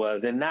me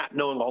was, and not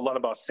knowing a lot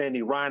about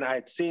Sandy Ryan, I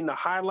had seen the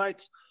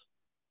highlights.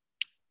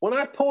 When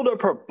I pulled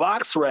up her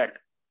box rec,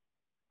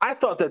 I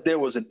thought that there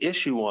was an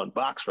issue on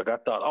box rec. I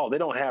thought, they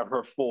don't have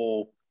her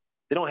full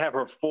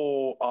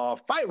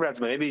fight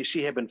resume. Maybe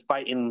she had been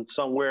fighting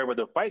somewhere where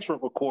the fights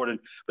weren't recorded,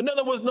 but no,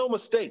 there was no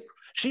mistake.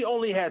 She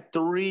only had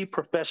 3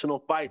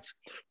 professional fights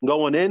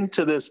going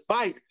into this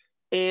fight.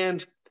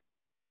 And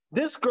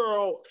this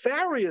girl,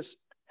 Farias,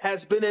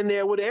 has been in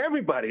there with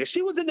everybody.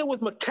 She was in there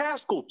with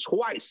McCaskill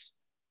twice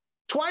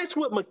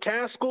with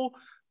McCaskill.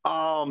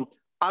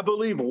 I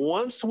believe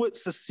once with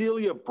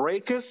Cecilia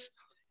Brækhus.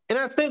 And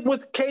I think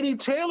with Katie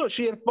Taylor,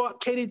 she had fought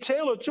Katie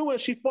Taylor too,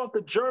 and she fought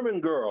the German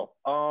girl.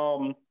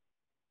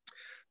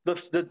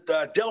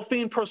 The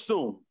Delphine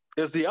Persoon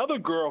is the other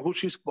girl who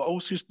she's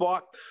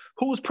fought,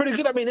 who was pretty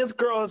good. I mean, this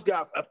girl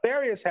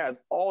Farias has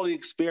all the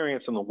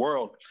experience in the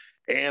world.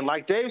 And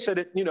like Dave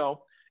said,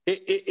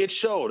 it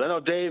showed. I know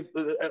Dave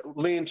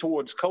leaned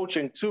towards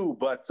coaching too,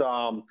 but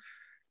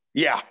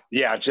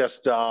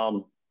just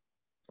a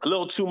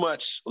little too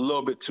much, a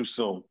little bit too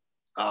soon.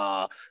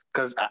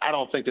 Because I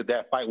don't think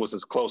that fight was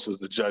as close as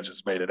the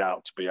judges made it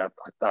out to be. I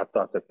thought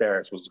that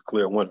Farias was a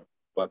clear winner,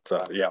 but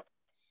yeah.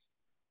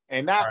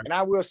 And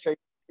I will say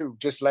too,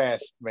 just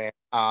last, man.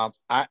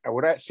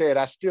 With that said,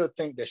 I still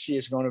think that she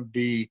is going to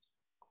be.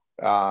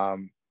 I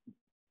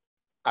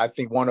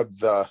think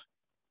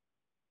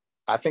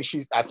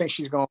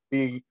she's going to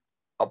be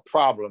a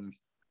problem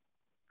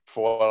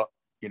for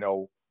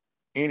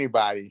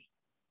anybody,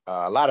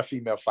 a lot of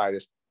female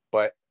fighters.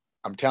 But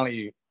I'm telling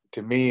you,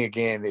 to me,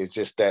 again, it's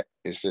just that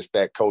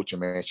coaching,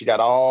 man. She got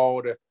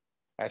all the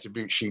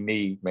attributes she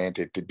needs, man,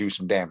 to do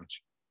some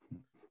damage.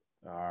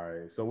 All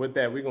right. So with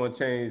that, we're going to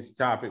change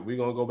topic. We're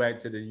going to go back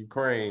to the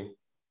Ukraine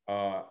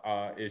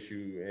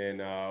issue and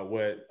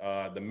what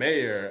the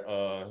mayor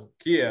of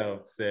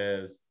Kiev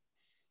says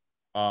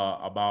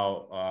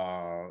about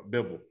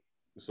Bivol.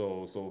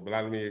 So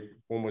Vladimir,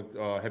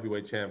 former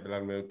heavyweight champ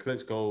Vladimir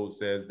Klitschko,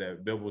 says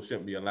that Bivol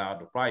shouldn't be allowed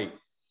to fight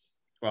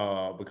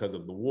because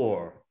of the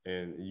war.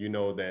 And you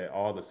know that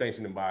all the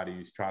sanctioning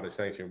bodies try to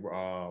sanction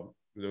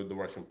the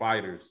Russian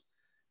fighters.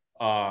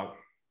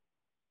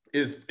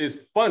 it's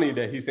funny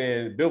that he's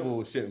saying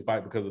Bivol shouldn't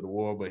fight because of the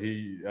war, but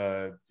he's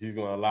going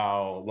to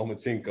allow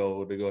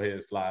Lomachenko to go ahead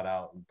and slide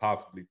out and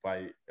possibly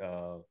fight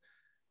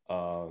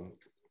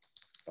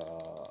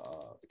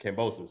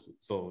Kambosos.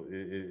 So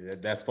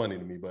that's funny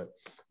to me.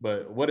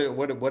 But what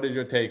is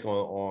your take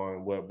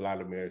on what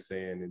Vladimir is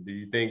saying? And do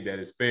you think that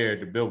it's fair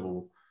to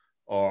Bivol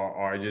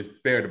or just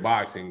fair to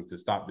boxing to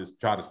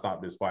try to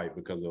stop this fight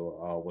because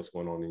of what's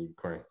going on in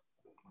Ukraine?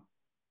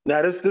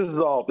 Now this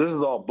is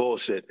all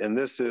bullshit, and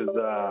this is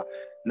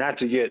not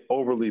to get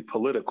overly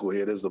political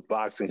here. This is a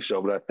boxing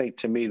show, but I think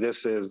to me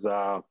this is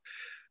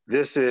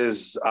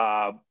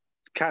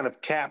kind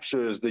of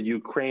captures the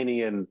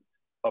Ukrainian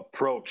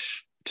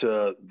approach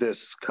to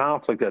this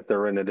conflict that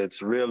they're in. And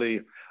it's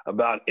really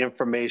about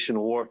information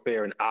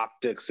warfare and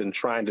optics and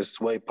trying to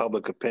sway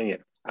public opinion.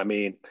 I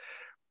mean,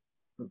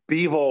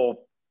 Bivol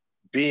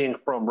being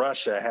from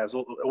Russia has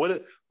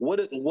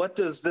what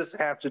does this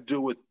have to do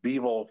with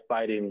Bivol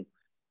fighting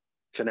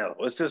Canelo?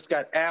 It's just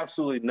got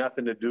absolutely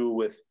nothing to do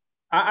with.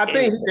 I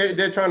think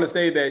they're trying to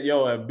say that,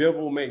 if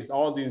Bivol makes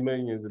all these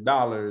millions of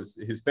dollars,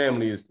 his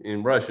family is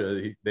in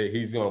Russia, that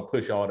he's going to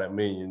push all that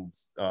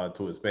millions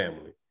to his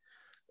family.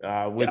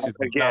 Which is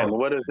again,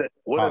 what does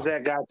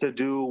that got to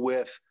do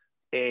with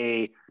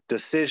a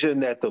decision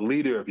that the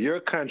leader of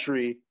your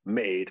country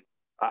made?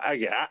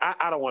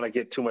 I don't want to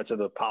get too much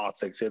into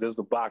politics here. This is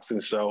a boxing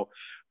show,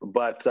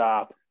 but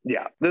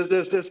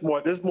there's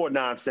more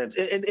nonsense,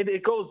 and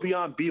it goes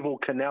beyond Bivol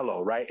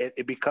Canelo, right?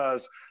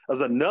 Because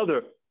there's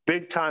another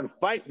big time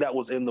fight that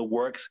was in the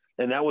works,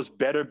 and that was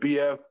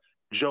Beterbiev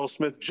Joe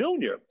Smith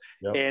Jr.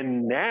 Yep.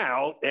 And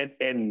now, and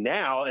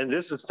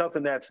this is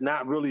something that's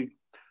not really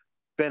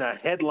been a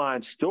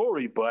headline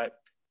story, but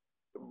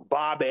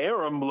Bob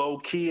Arum low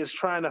key is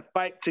trying to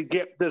fight to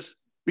get this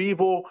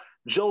Bivol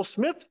Joe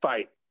Smith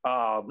fight.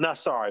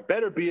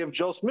 Beterbiev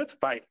Joe Smith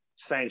fight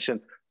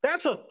sanctioned.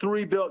 That's a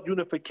 3-belt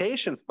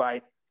unification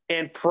fight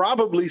and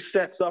probably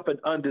sets up an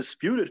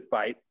undisputed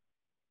fight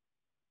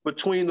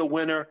between the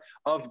winner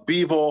of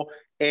Bivol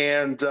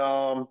and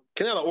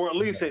Canelo, or at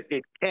least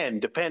it can,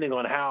 depending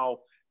on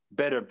how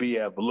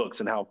Beterbiev looks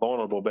and how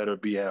vulnerable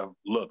Beterbiev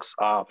looks.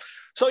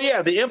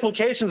 The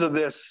implications of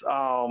this,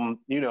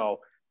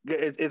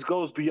 it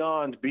goes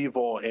beyond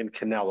Bivol and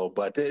Canelo,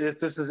 but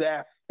this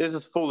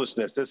is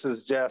foolishness. This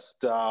is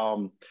just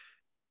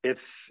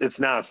it's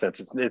nonsense.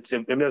 It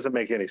doesn't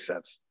make any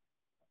sense.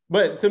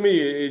 But to me,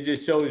 it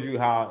just shows you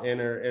how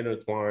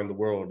intertwined the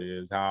world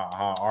is, how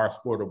our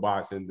sport of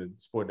boxing, the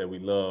sport that we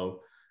love,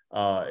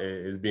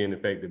 is being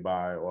affected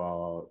by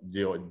the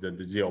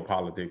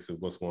geopolitics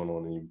of what's going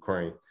on in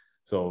Ukraine.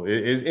 So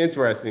it's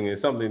interesting.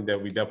 It's something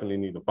that we definitely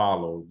need to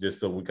follow, just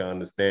so we can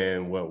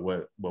understand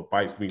what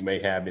fights we may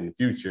have in the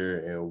future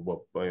and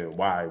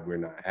why we're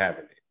not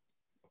having it.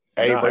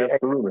 Hey,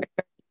 absolutely.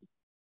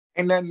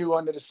 Ain't nothing new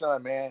under the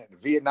sun, man.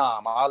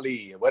 Vietnam,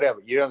 Ali,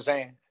 whatever. You know what I'm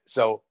saying?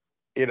 So,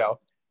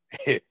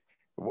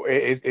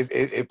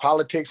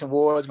 politics and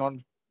war is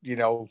going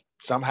to,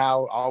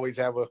 somehow always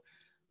have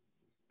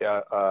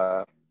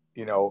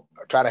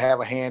try to have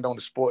a hand on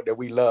the sport that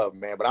we love,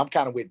 man. But I'm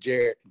kind of with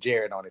Jared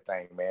on the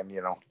thing, man,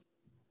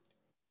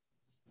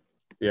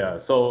 Yeah.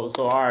 So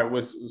all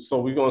right. So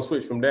we're going to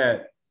switch from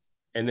that.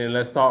 And then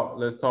let's talk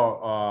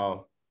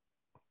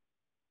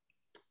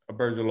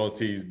Virgil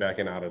Ortiz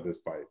backing out of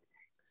this fight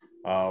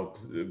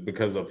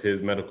because of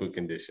his medical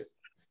condition.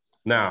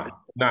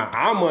 Now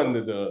I'm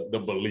under the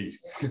belief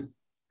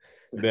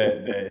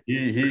that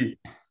he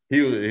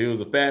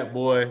was a fat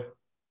boy.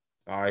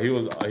 All right, he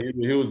was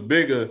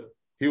bigger.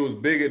 He was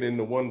bigger than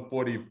the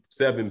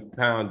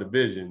 147-pound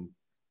division,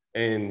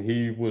 and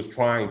he was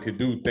trying to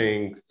do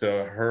things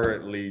to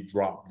hurriedly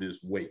drop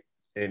this weight,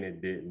 and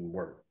it didn't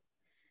work.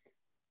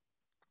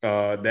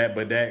 That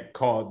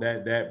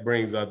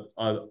brings up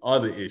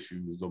other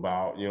issues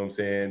about,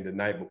 the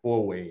night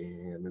before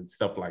weigh-in and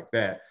stuff like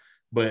that.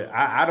 But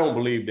I don't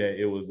believe that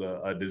it was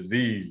a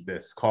disease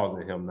that's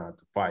causing him not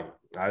to fight.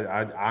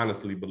 I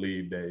honestly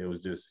believe that it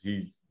was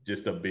he's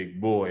just a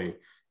big boy,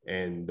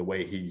 and the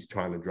way he's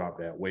trying to drop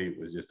that weight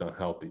was just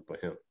unhealthy for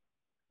him.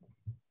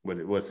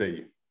 What say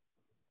you?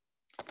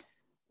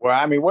 Well,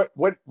 I mean, what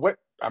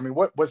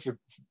was it?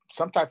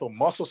 Some type of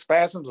muscle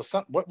spasms or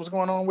something? What was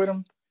going on with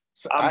him?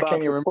 I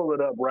can't even pull it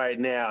up right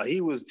now.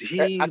 He was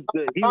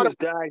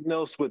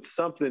diagnosed with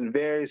something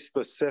very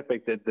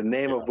specific that the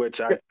name of which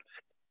I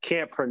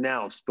can't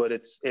pronounce, but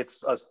it's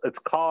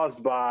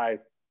caused by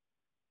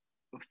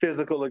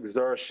physical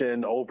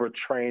exertion,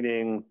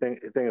 overtraining,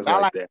 things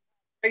like that.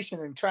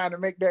 And trying to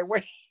make that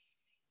weight,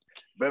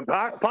 but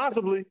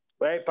possibly,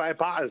 right?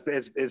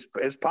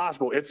 It's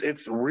possible.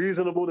 It's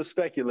reasonable to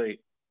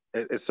speculate.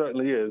 It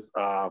certainly is.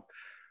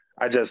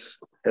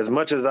 As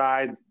much as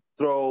I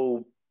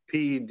throw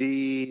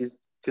PD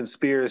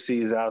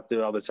conspiracies out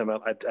there all the time,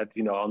 I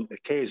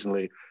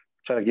occasionally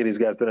try to give these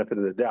guys benefit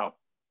of the doubt.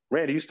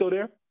 Randy, you still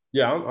there?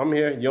 Yeah, I'm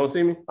here. You don't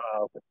see me?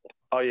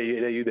 Oh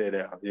yeah, you there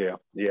now?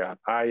 Yeah.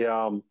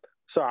 I'm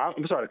sorry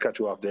to cut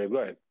you off, Dave. Go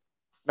ahead.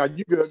 No,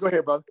 you good. Go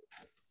ahead, brother.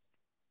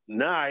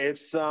 Nah,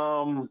 it's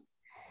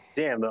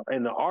Damn,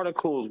 and the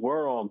articles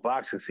were on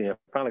boxing scene. I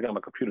finally got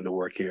my computer to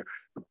work here.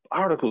 The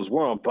articles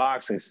were on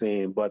boxing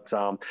scene, but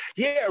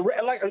yeah,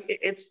 like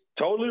it's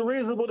totally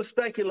reasonable to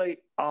speculate.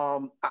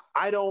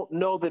 I don't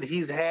know that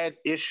he's had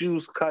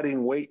issues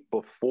cutting weight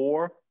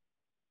before.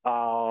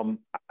 Um,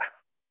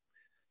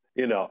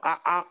 I'm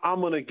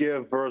gonna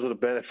give Virgil the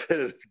benefit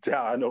of the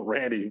doubt. I know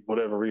Randy, for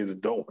whatever reason,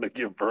 don't want to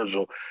give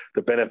Virgil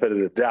the benefit of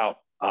the doubt.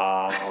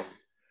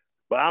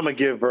 But I'm gonna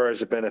give Verge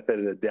the benefit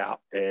of the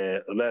doubt,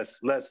 and let's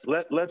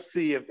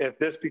see if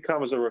this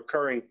becomes a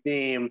recurring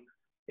theme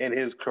in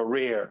his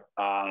career.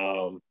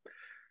 And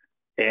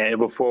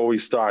before we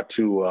start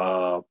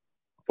to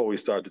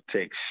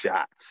take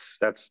shots,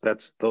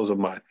 those are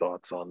my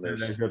thoughts on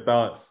this. That's your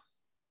thoughts.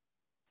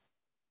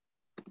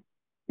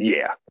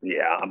 Yeah,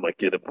 I'm gonna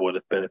give the boy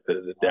the benefit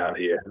of the doubt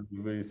here. Let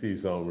me see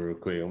something real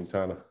quick. I'm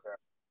trying to.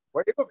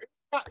 Well, it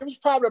was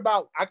probably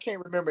about, I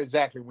can't remember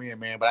exactly when,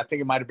 man, but I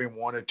think it might have been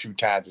 1 or 2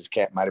 times his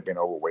cat might have been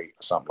overweight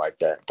or something like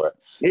that. But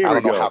Here I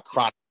don't know go. how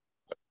chronic.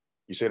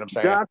 You see what I'm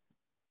saying?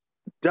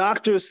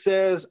 Doctor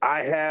says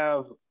I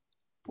have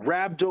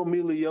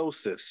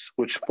rhabdomyolysis,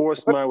 which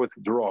forced my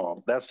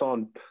withdrawal. That's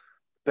on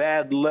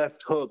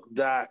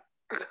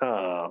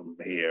badlefthook.com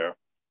here.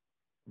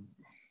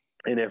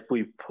 And if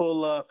we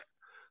pull up,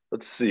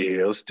 let's see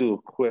here, let's do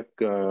a quick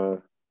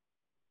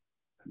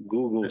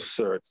Google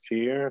search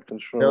here.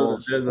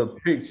 There's a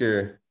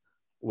picture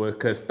with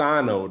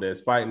Castano that's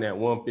fighting at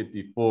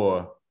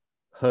 154,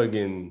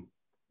 hugging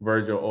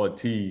Virgil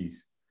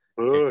Ortiz.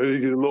 Oh, he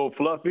get a little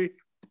fluffy.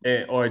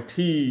 And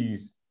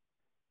Ortiz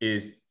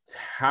is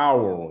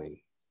towering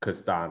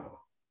Castano.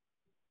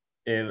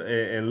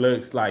 And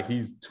looks like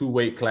he's 2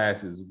 weight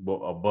classes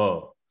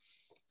above.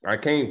 I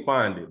can't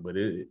find it, but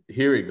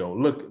here it go.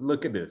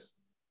 Look at this.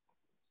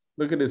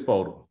 Look at this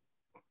photo.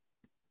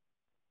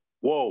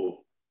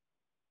 Whoa.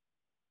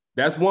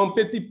 That's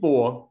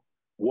 154.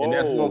 Whoa. And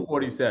that's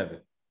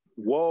 147.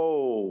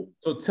 Whoa.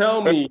 So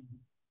tell me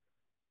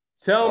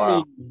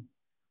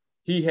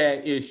he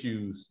had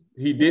issues.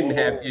 He didn't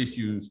have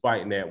issues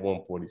fighting at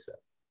 147.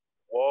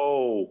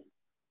 Whoa.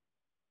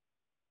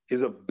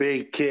 He's a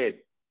big kid.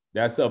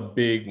 That's a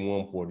big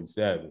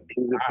 147.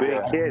 He's a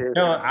big kid.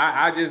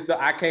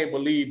 I can't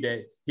believe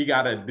that he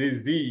got a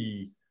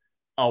disease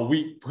a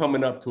week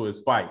coming up to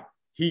his fight.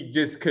 He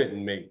just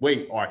couldn't make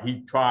weight, or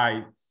he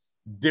tried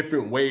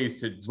different ways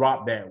to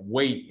drop that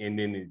weight, and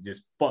then it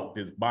just fucked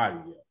his body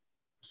up.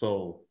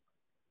 So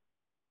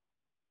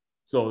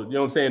you know what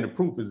I'm saying? The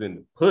proof is in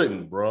the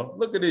pudding, bro.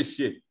 Look at this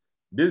shit.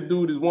 This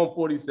dude is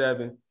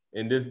 147,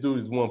 and this dude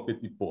is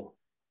 154.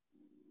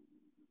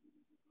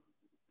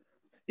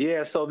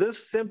 Yeah, so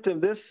this symptom,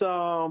 this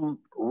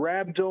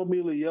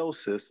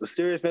rhabdomyolysis, a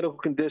serious medical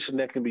condition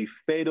that can be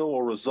fatal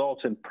or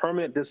result in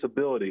permanent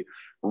disability,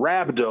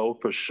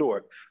 rhabdo for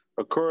short,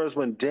 occurs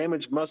when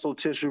damaged muscle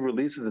tissue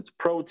releases its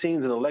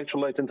proteins and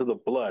electrolytes into the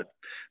blood.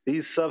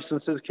 These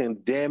substances can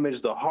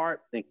damage the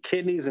heart and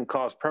kidneys and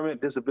cause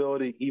permanent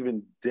disability,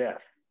 even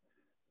death.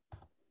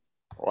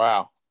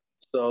 Wow.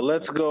 So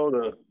let's go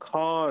to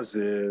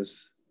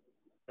causes.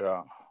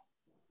 Yeah.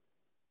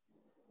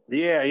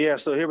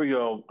 So here we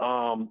go.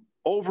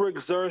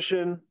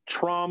 Overexertion,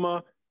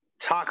 trauma,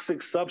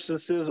 toxic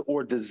substances,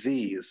 or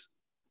disease.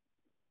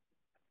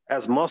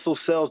 As muscle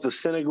cells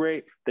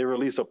disintegrate, they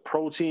release a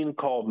protein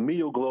called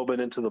myoglobin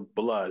into the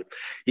blood.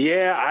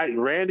 Yeah,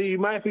 Randy, you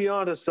might be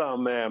onto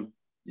something, man.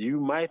 You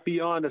might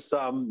be onto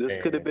something. This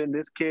could have been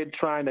this kid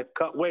trying to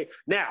cut weight.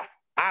 Now,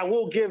 I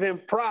will give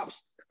him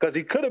props because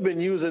he could have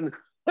been using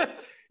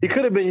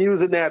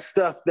that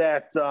stuff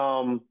that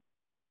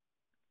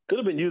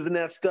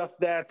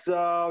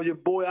your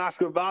boy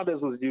Oscar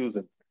Valdez was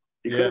using.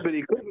 He could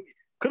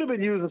have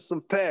been using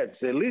some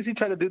pets. At least he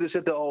tried to do this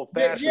shit the old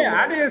fashioned way.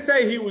 I didn't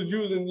say he was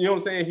using, you know what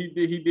I'm saying?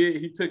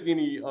 He took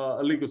any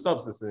illegal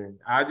substance in.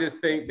 I just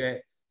think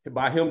that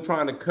by him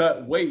trying to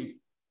cut weight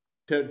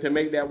to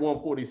make that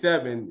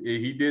 147,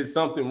 he did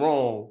something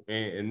wrong,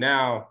 and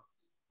now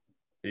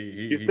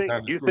you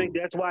think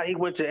that's why he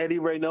went to Eddie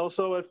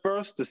Reynoso at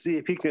first, to see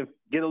if he could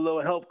get a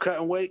little help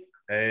cutting weight?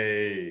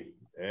 Hey.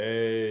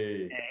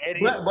 Eddie,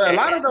 but a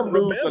lot of them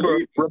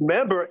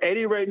remember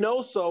Eddie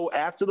Reynoso,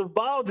 after the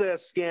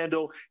Valdez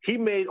scandal, he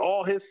made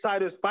all his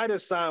fighters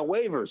sign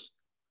waivers,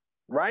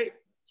 right?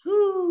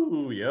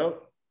 Ooh,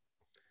 yep.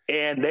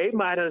 And they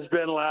might have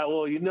been like,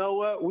 well, you know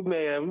what? We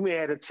may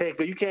have to take,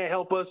 but you can't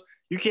help us.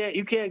 You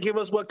can't give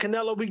us what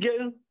Canelo be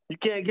getting. You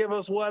can't give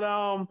us what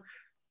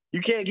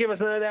you can't give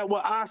us none of that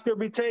what Oscar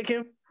be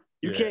taking.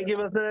 You can't give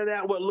us none of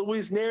that what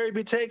Luis Neri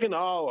be taking. Oh,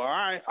 all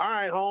right,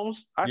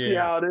 Holmes. I see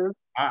how it is.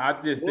 I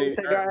just think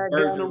take our ass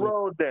down the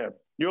road there.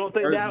 You don't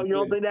think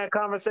that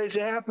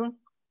conversation happened?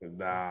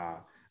 Nah.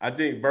 I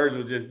think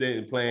Virgil just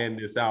didn't plan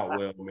this out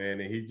well, man,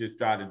 and he just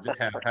tried to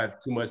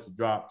had too much to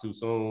drop too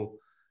soon,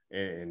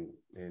 and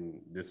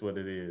this is what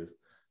it is.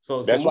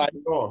 So that's why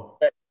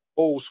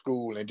old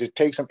school and just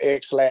take some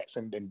egg slats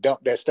and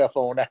dump that stuff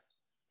on that.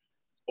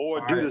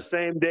 Or do the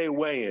same day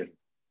weigh-in.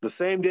 The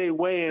same day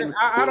weigh-in.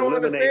 I don't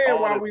understand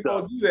why we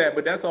gonna do that,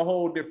 but that's a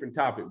whole different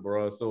topic,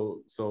 bro.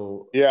 So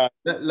yeah,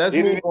 let's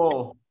move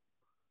on.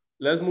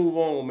 let's move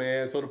on,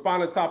 man. So the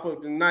final topic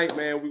of the night,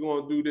 man, we're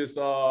gonna do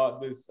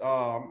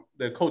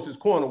the coach's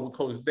corner with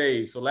Coach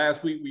Dave. So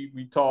last week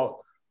we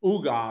talked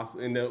Ugas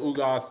in the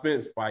Ugas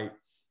Spence fight.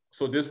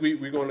 So this week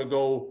we're gonna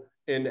go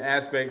in the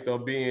aspect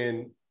of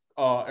being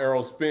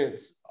Errol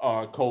Spence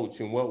coach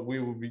and what we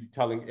would be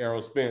telling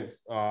Errol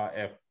Spence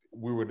if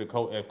we were the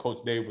coach, if Coach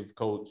Dave was the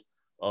coach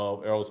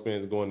of Errol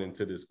Spence going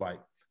into this fight.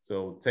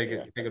 So take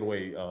it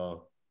away.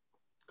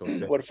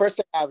 Well, the first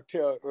thing I would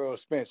tell Errol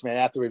Spence, man,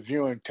 after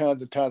reviewing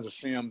tons and tons of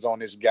films on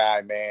this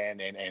guy, man,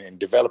 and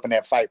developing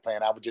that fight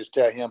plan, I would just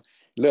tell him,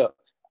 look,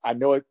 I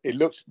know it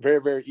looks very,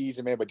 very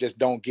easy, man, but just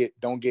don't get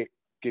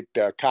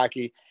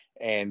cocky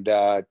and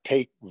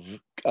take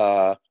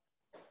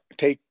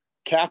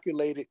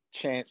calculated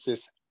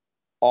chances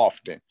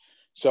often.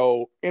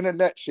 So in a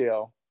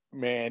nutshell,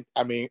 man,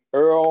 I mean,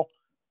 Earl,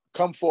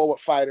 come forward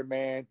fighter,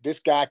 man. This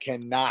guy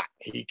cannot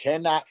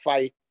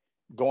fight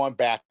going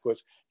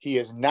backwards. He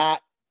is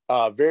not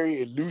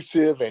very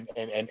elusive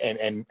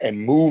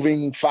and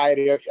moving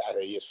fighter.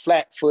 He is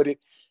flat-footed.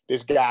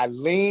 This guy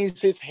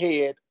leans his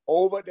head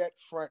over that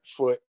front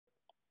foot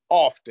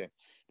often.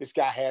 This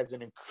guy has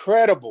an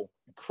incredible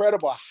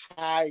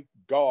high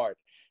guard.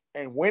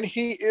 And when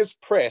he is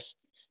pressed,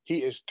 he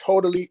is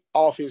totally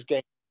off his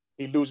game.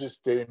 He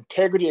loses the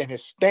integrity in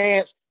his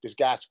stance. This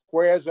guy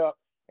squares up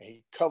and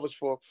he covers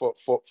for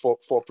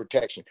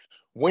protection.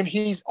 When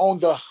he's on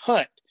the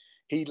hunt,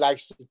 he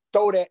likes to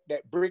throw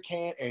that brick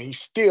hand, and he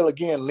still,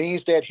 again,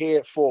 leans that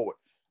head forward.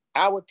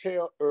 I would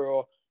tell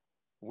Earl,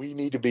 we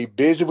need to be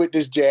busy with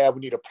this jab.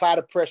 We need to apply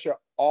the pressure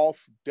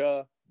off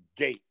the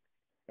gate.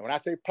 And when I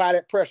say apply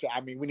that pressure, I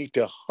mean we need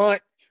to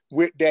hunt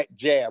with that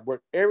jab,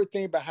 work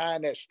everything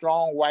behind that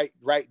strong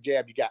right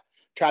jab you got.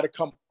 Try to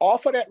come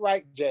off of that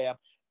right jab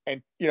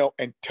and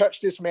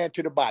touch this man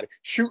to the body.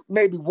 Shoot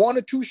maybe 1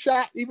 or 2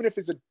 shots, even if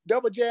it's a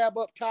double jab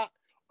up top,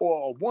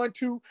 or a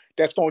 1-2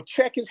 that's going to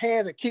check his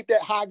hands and keep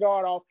that high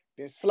guard off,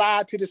 then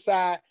slide to the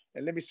side,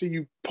 and let me see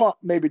you pump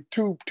maybe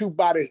two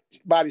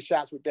body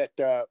shots with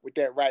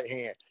that right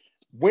hand.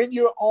 When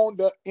you're on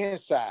the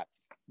inside,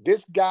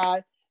 this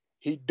guy,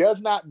 he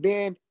does not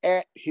bend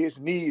at his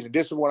knees, and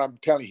this is what I'm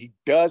telling you, he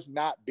does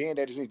not bend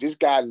at his knees. This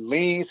guy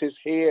leans his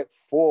head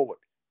forward.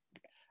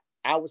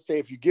 I would say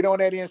if you get on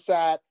that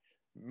inside,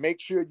 make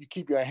sure you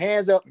keep your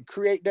hands up and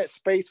create that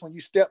space when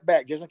you step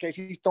back, just in case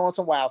he's throwing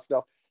some wild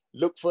stuff.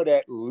 Look for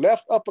that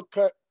left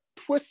uppercut,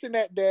 twisting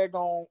that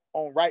daggone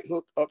on right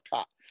hook up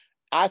top.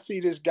 I see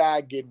this guy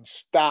getting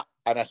stopped,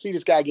 and I see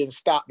this guy getting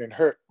stopped and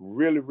hurt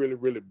really, really,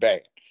 really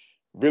bad.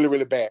 Really,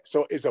 really bad.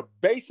 So it's a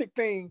basic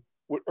thing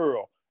with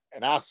Earl,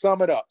 and I'll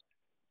sum it up.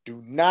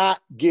 Do not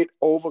get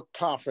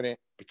overconfident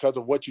because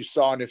of what you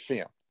saw in the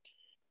film.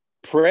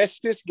 Press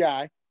this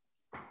guy.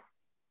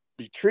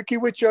 Be tricky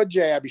with your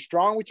jab. Be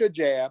strong with your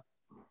jab.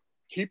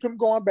 Keep him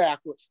going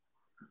backwards.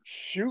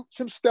 Shoot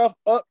some stuff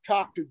up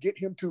top to get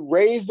him to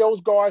raise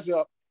those guards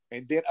up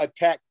and then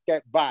attack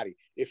that body.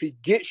 If he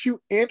gets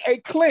you in a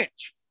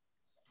clinch,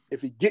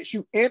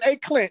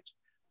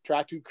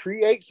 try to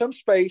create some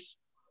space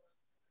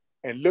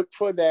and look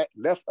for that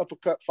left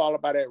uppercut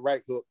followed by that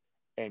right hook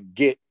and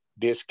get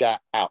this guy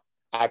out.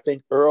 I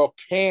think Earl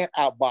can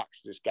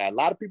outbox this guy. A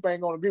lot of people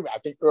ain't going to agree with me. I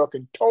think Earl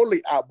can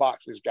totally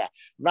outbox this guy. I'm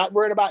not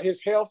worried about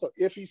his health or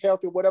if he's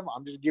healthy or whatever.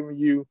 I'm just giving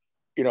you,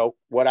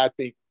 what I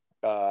think.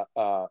 That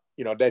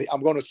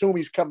I'm going to assume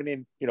he's coming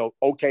in,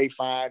 okay,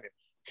 fine, and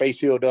face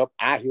healed up,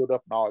 eye healed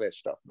up, and all that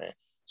stuff, man.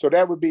 So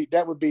that would be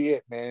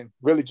it, man.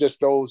 Really, just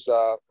those.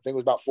 I think it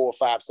was about 4 or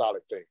 5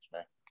 solid things,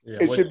 man. Yeah,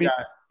 it should be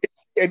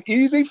an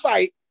easy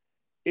fight.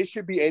 It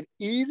should be an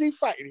easy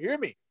fight. And hear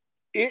me,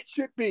 it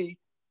should be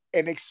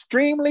an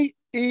extremely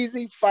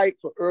easy fight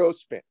for Earl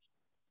Spence.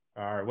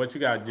 All right, what you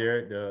got,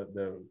 Jared?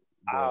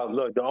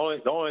 Look,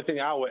 the only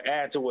thing I would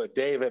add to what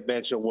Dave had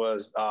mentioned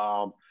was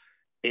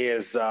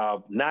is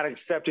not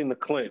accepting the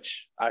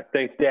clinch. I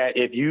think that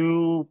if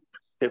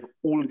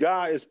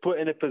Ulga is put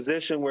in a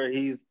position where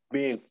he's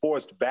being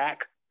forced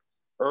back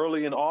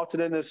early and often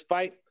in this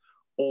fight,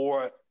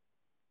 or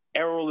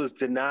Errol is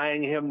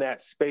denying him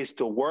that space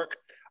to work,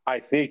 I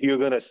think you're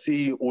going to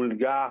see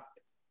Ulga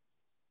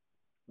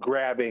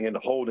grabbing and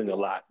holding a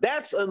lot.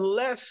 That's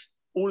unless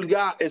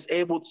Ulga is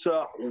able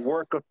to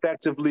work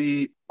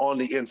effectively on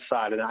the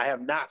inside. And I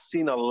have not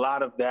seen a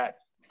lot of that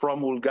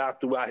from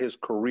Ulga throughout his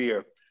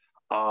career.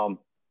 And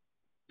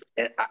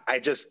I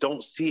just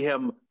don't see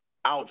him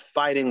out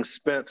fighting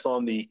Spence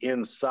on the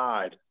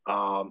inside.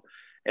 And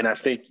I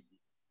think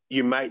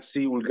you might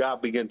see Ulga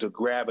begin to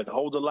grab and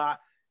hold a lot.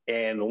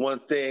 And one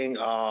thing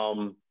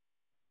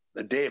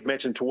that Dave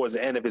mentioned towards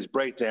the end of his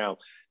breakdown,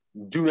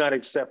 do not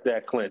accept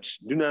that clinch.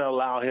 Do not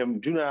allow him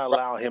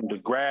to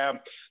grab.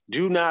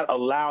 Do not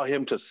allow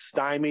him to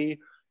stymie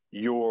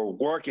your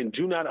work, and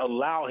do not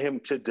allow him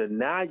to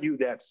deny you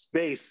that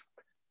space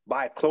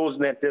by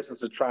closing that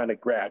distance and trying to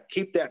grab.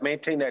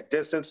 Maintain that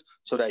distance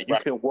so that you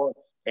can work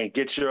and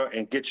get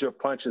your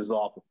punches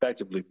off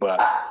effectively. But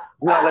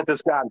do not let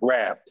this guy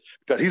grab,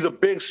 because he's a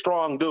big,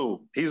 strong dude.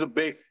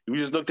 We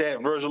just looked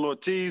at Virgil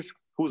Ortiz,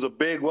 who's a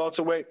big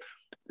welterweight.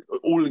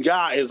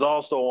 Uga is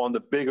also on the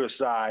bigger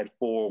side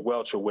for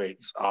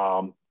welterweights.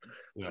 I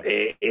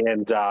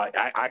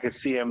could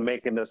see him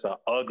making this an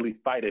ugly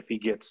fight if he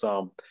gets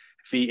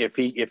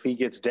if he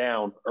gets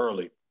down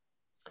early.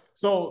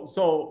 So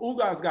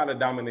Uga's got a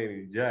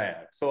dominating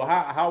jab. So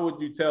how would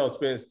you tell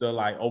Spence to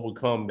like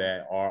overcome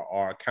that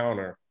or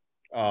counter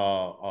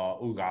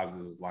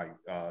Uga's like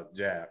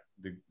jab?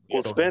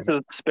 Well, Spence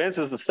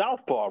is a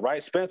southpaw,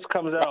 right? Spence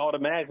comes out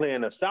automatically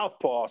in a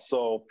southpaw,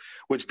 so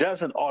which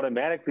doesn't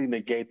automatically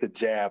negate the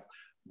jab,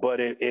 but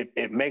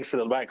it makes it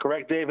right.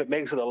 Correct, Dave? It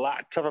makes it a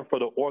lot tougher for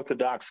the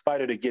orthodox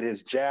fighter to get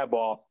his jab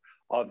off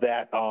of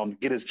that,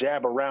 get his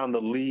jab around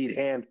the lead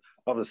hand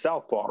of the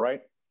southpaw,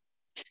 right?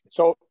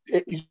 So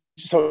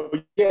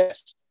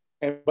yes,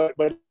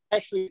 but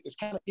actually it's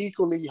kind of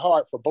equally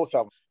hard for both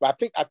of them. But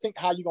I think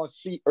how you're gonna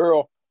see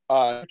Earl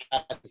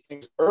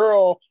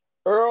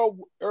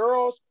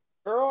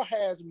Earl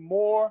has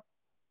more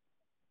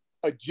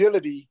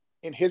agility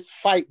in his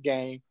fight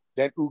game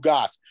than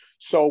Ugas.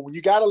 So when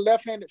you got a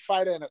left-handed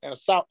fighter and an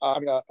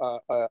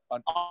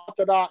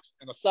orthodox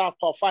and a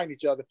southpaw fighting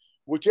each other,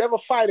 whichever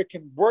fighter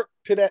can work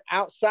to that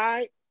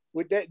outside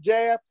with that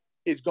jab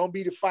is going to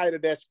be the fighter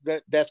that's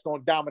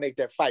going to dominate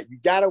that fight. You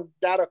gotta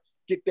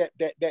get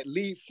that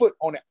lead foot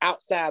on the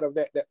outside of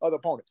that other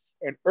opponent.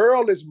 And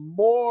Earl is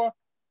more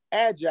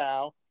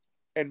agile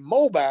and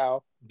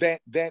mobile than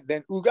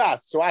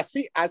Ugas. So I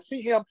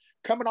see him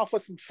coming off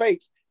of some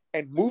fakes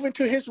and moving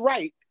to his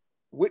right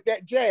with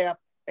that jab,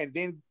 and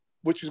then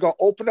which is going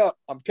to open up.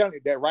 I'm telling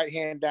you, that right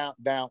hand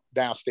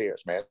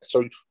downstairs, man.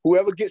 So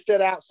whoever gets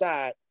that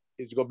outside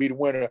is going to be the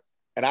winner.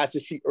 And I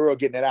just see Earl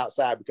getting that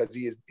outside because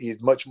he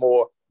is much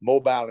more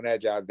mobile and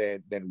agile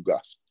than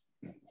Ugas.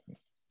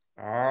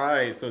 All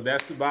right, so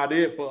that's about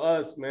it for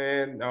us,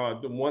 man.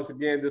 Once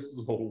again, this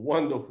was a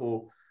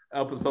wonderful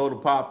episode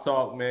of Pop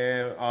Talk,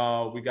 man.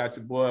 We got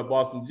your boy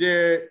Boston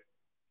Jared,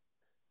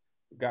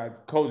 we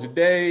got Coach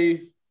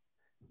Dave.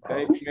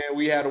 Thank you, man.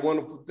 We had a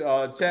wonderful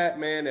chat,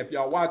 man. If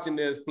y'all watching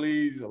this,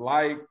 please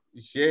like,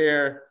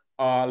 share,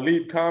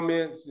 leave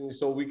comments, and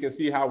so we can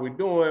see how we're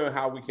doing,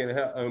 how we can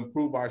help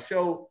improve our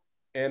show.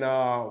 And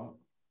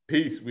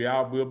peace.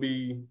 We'll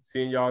be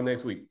seeing y'all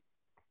next week.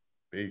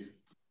 Peace.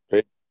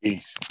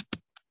 Peace.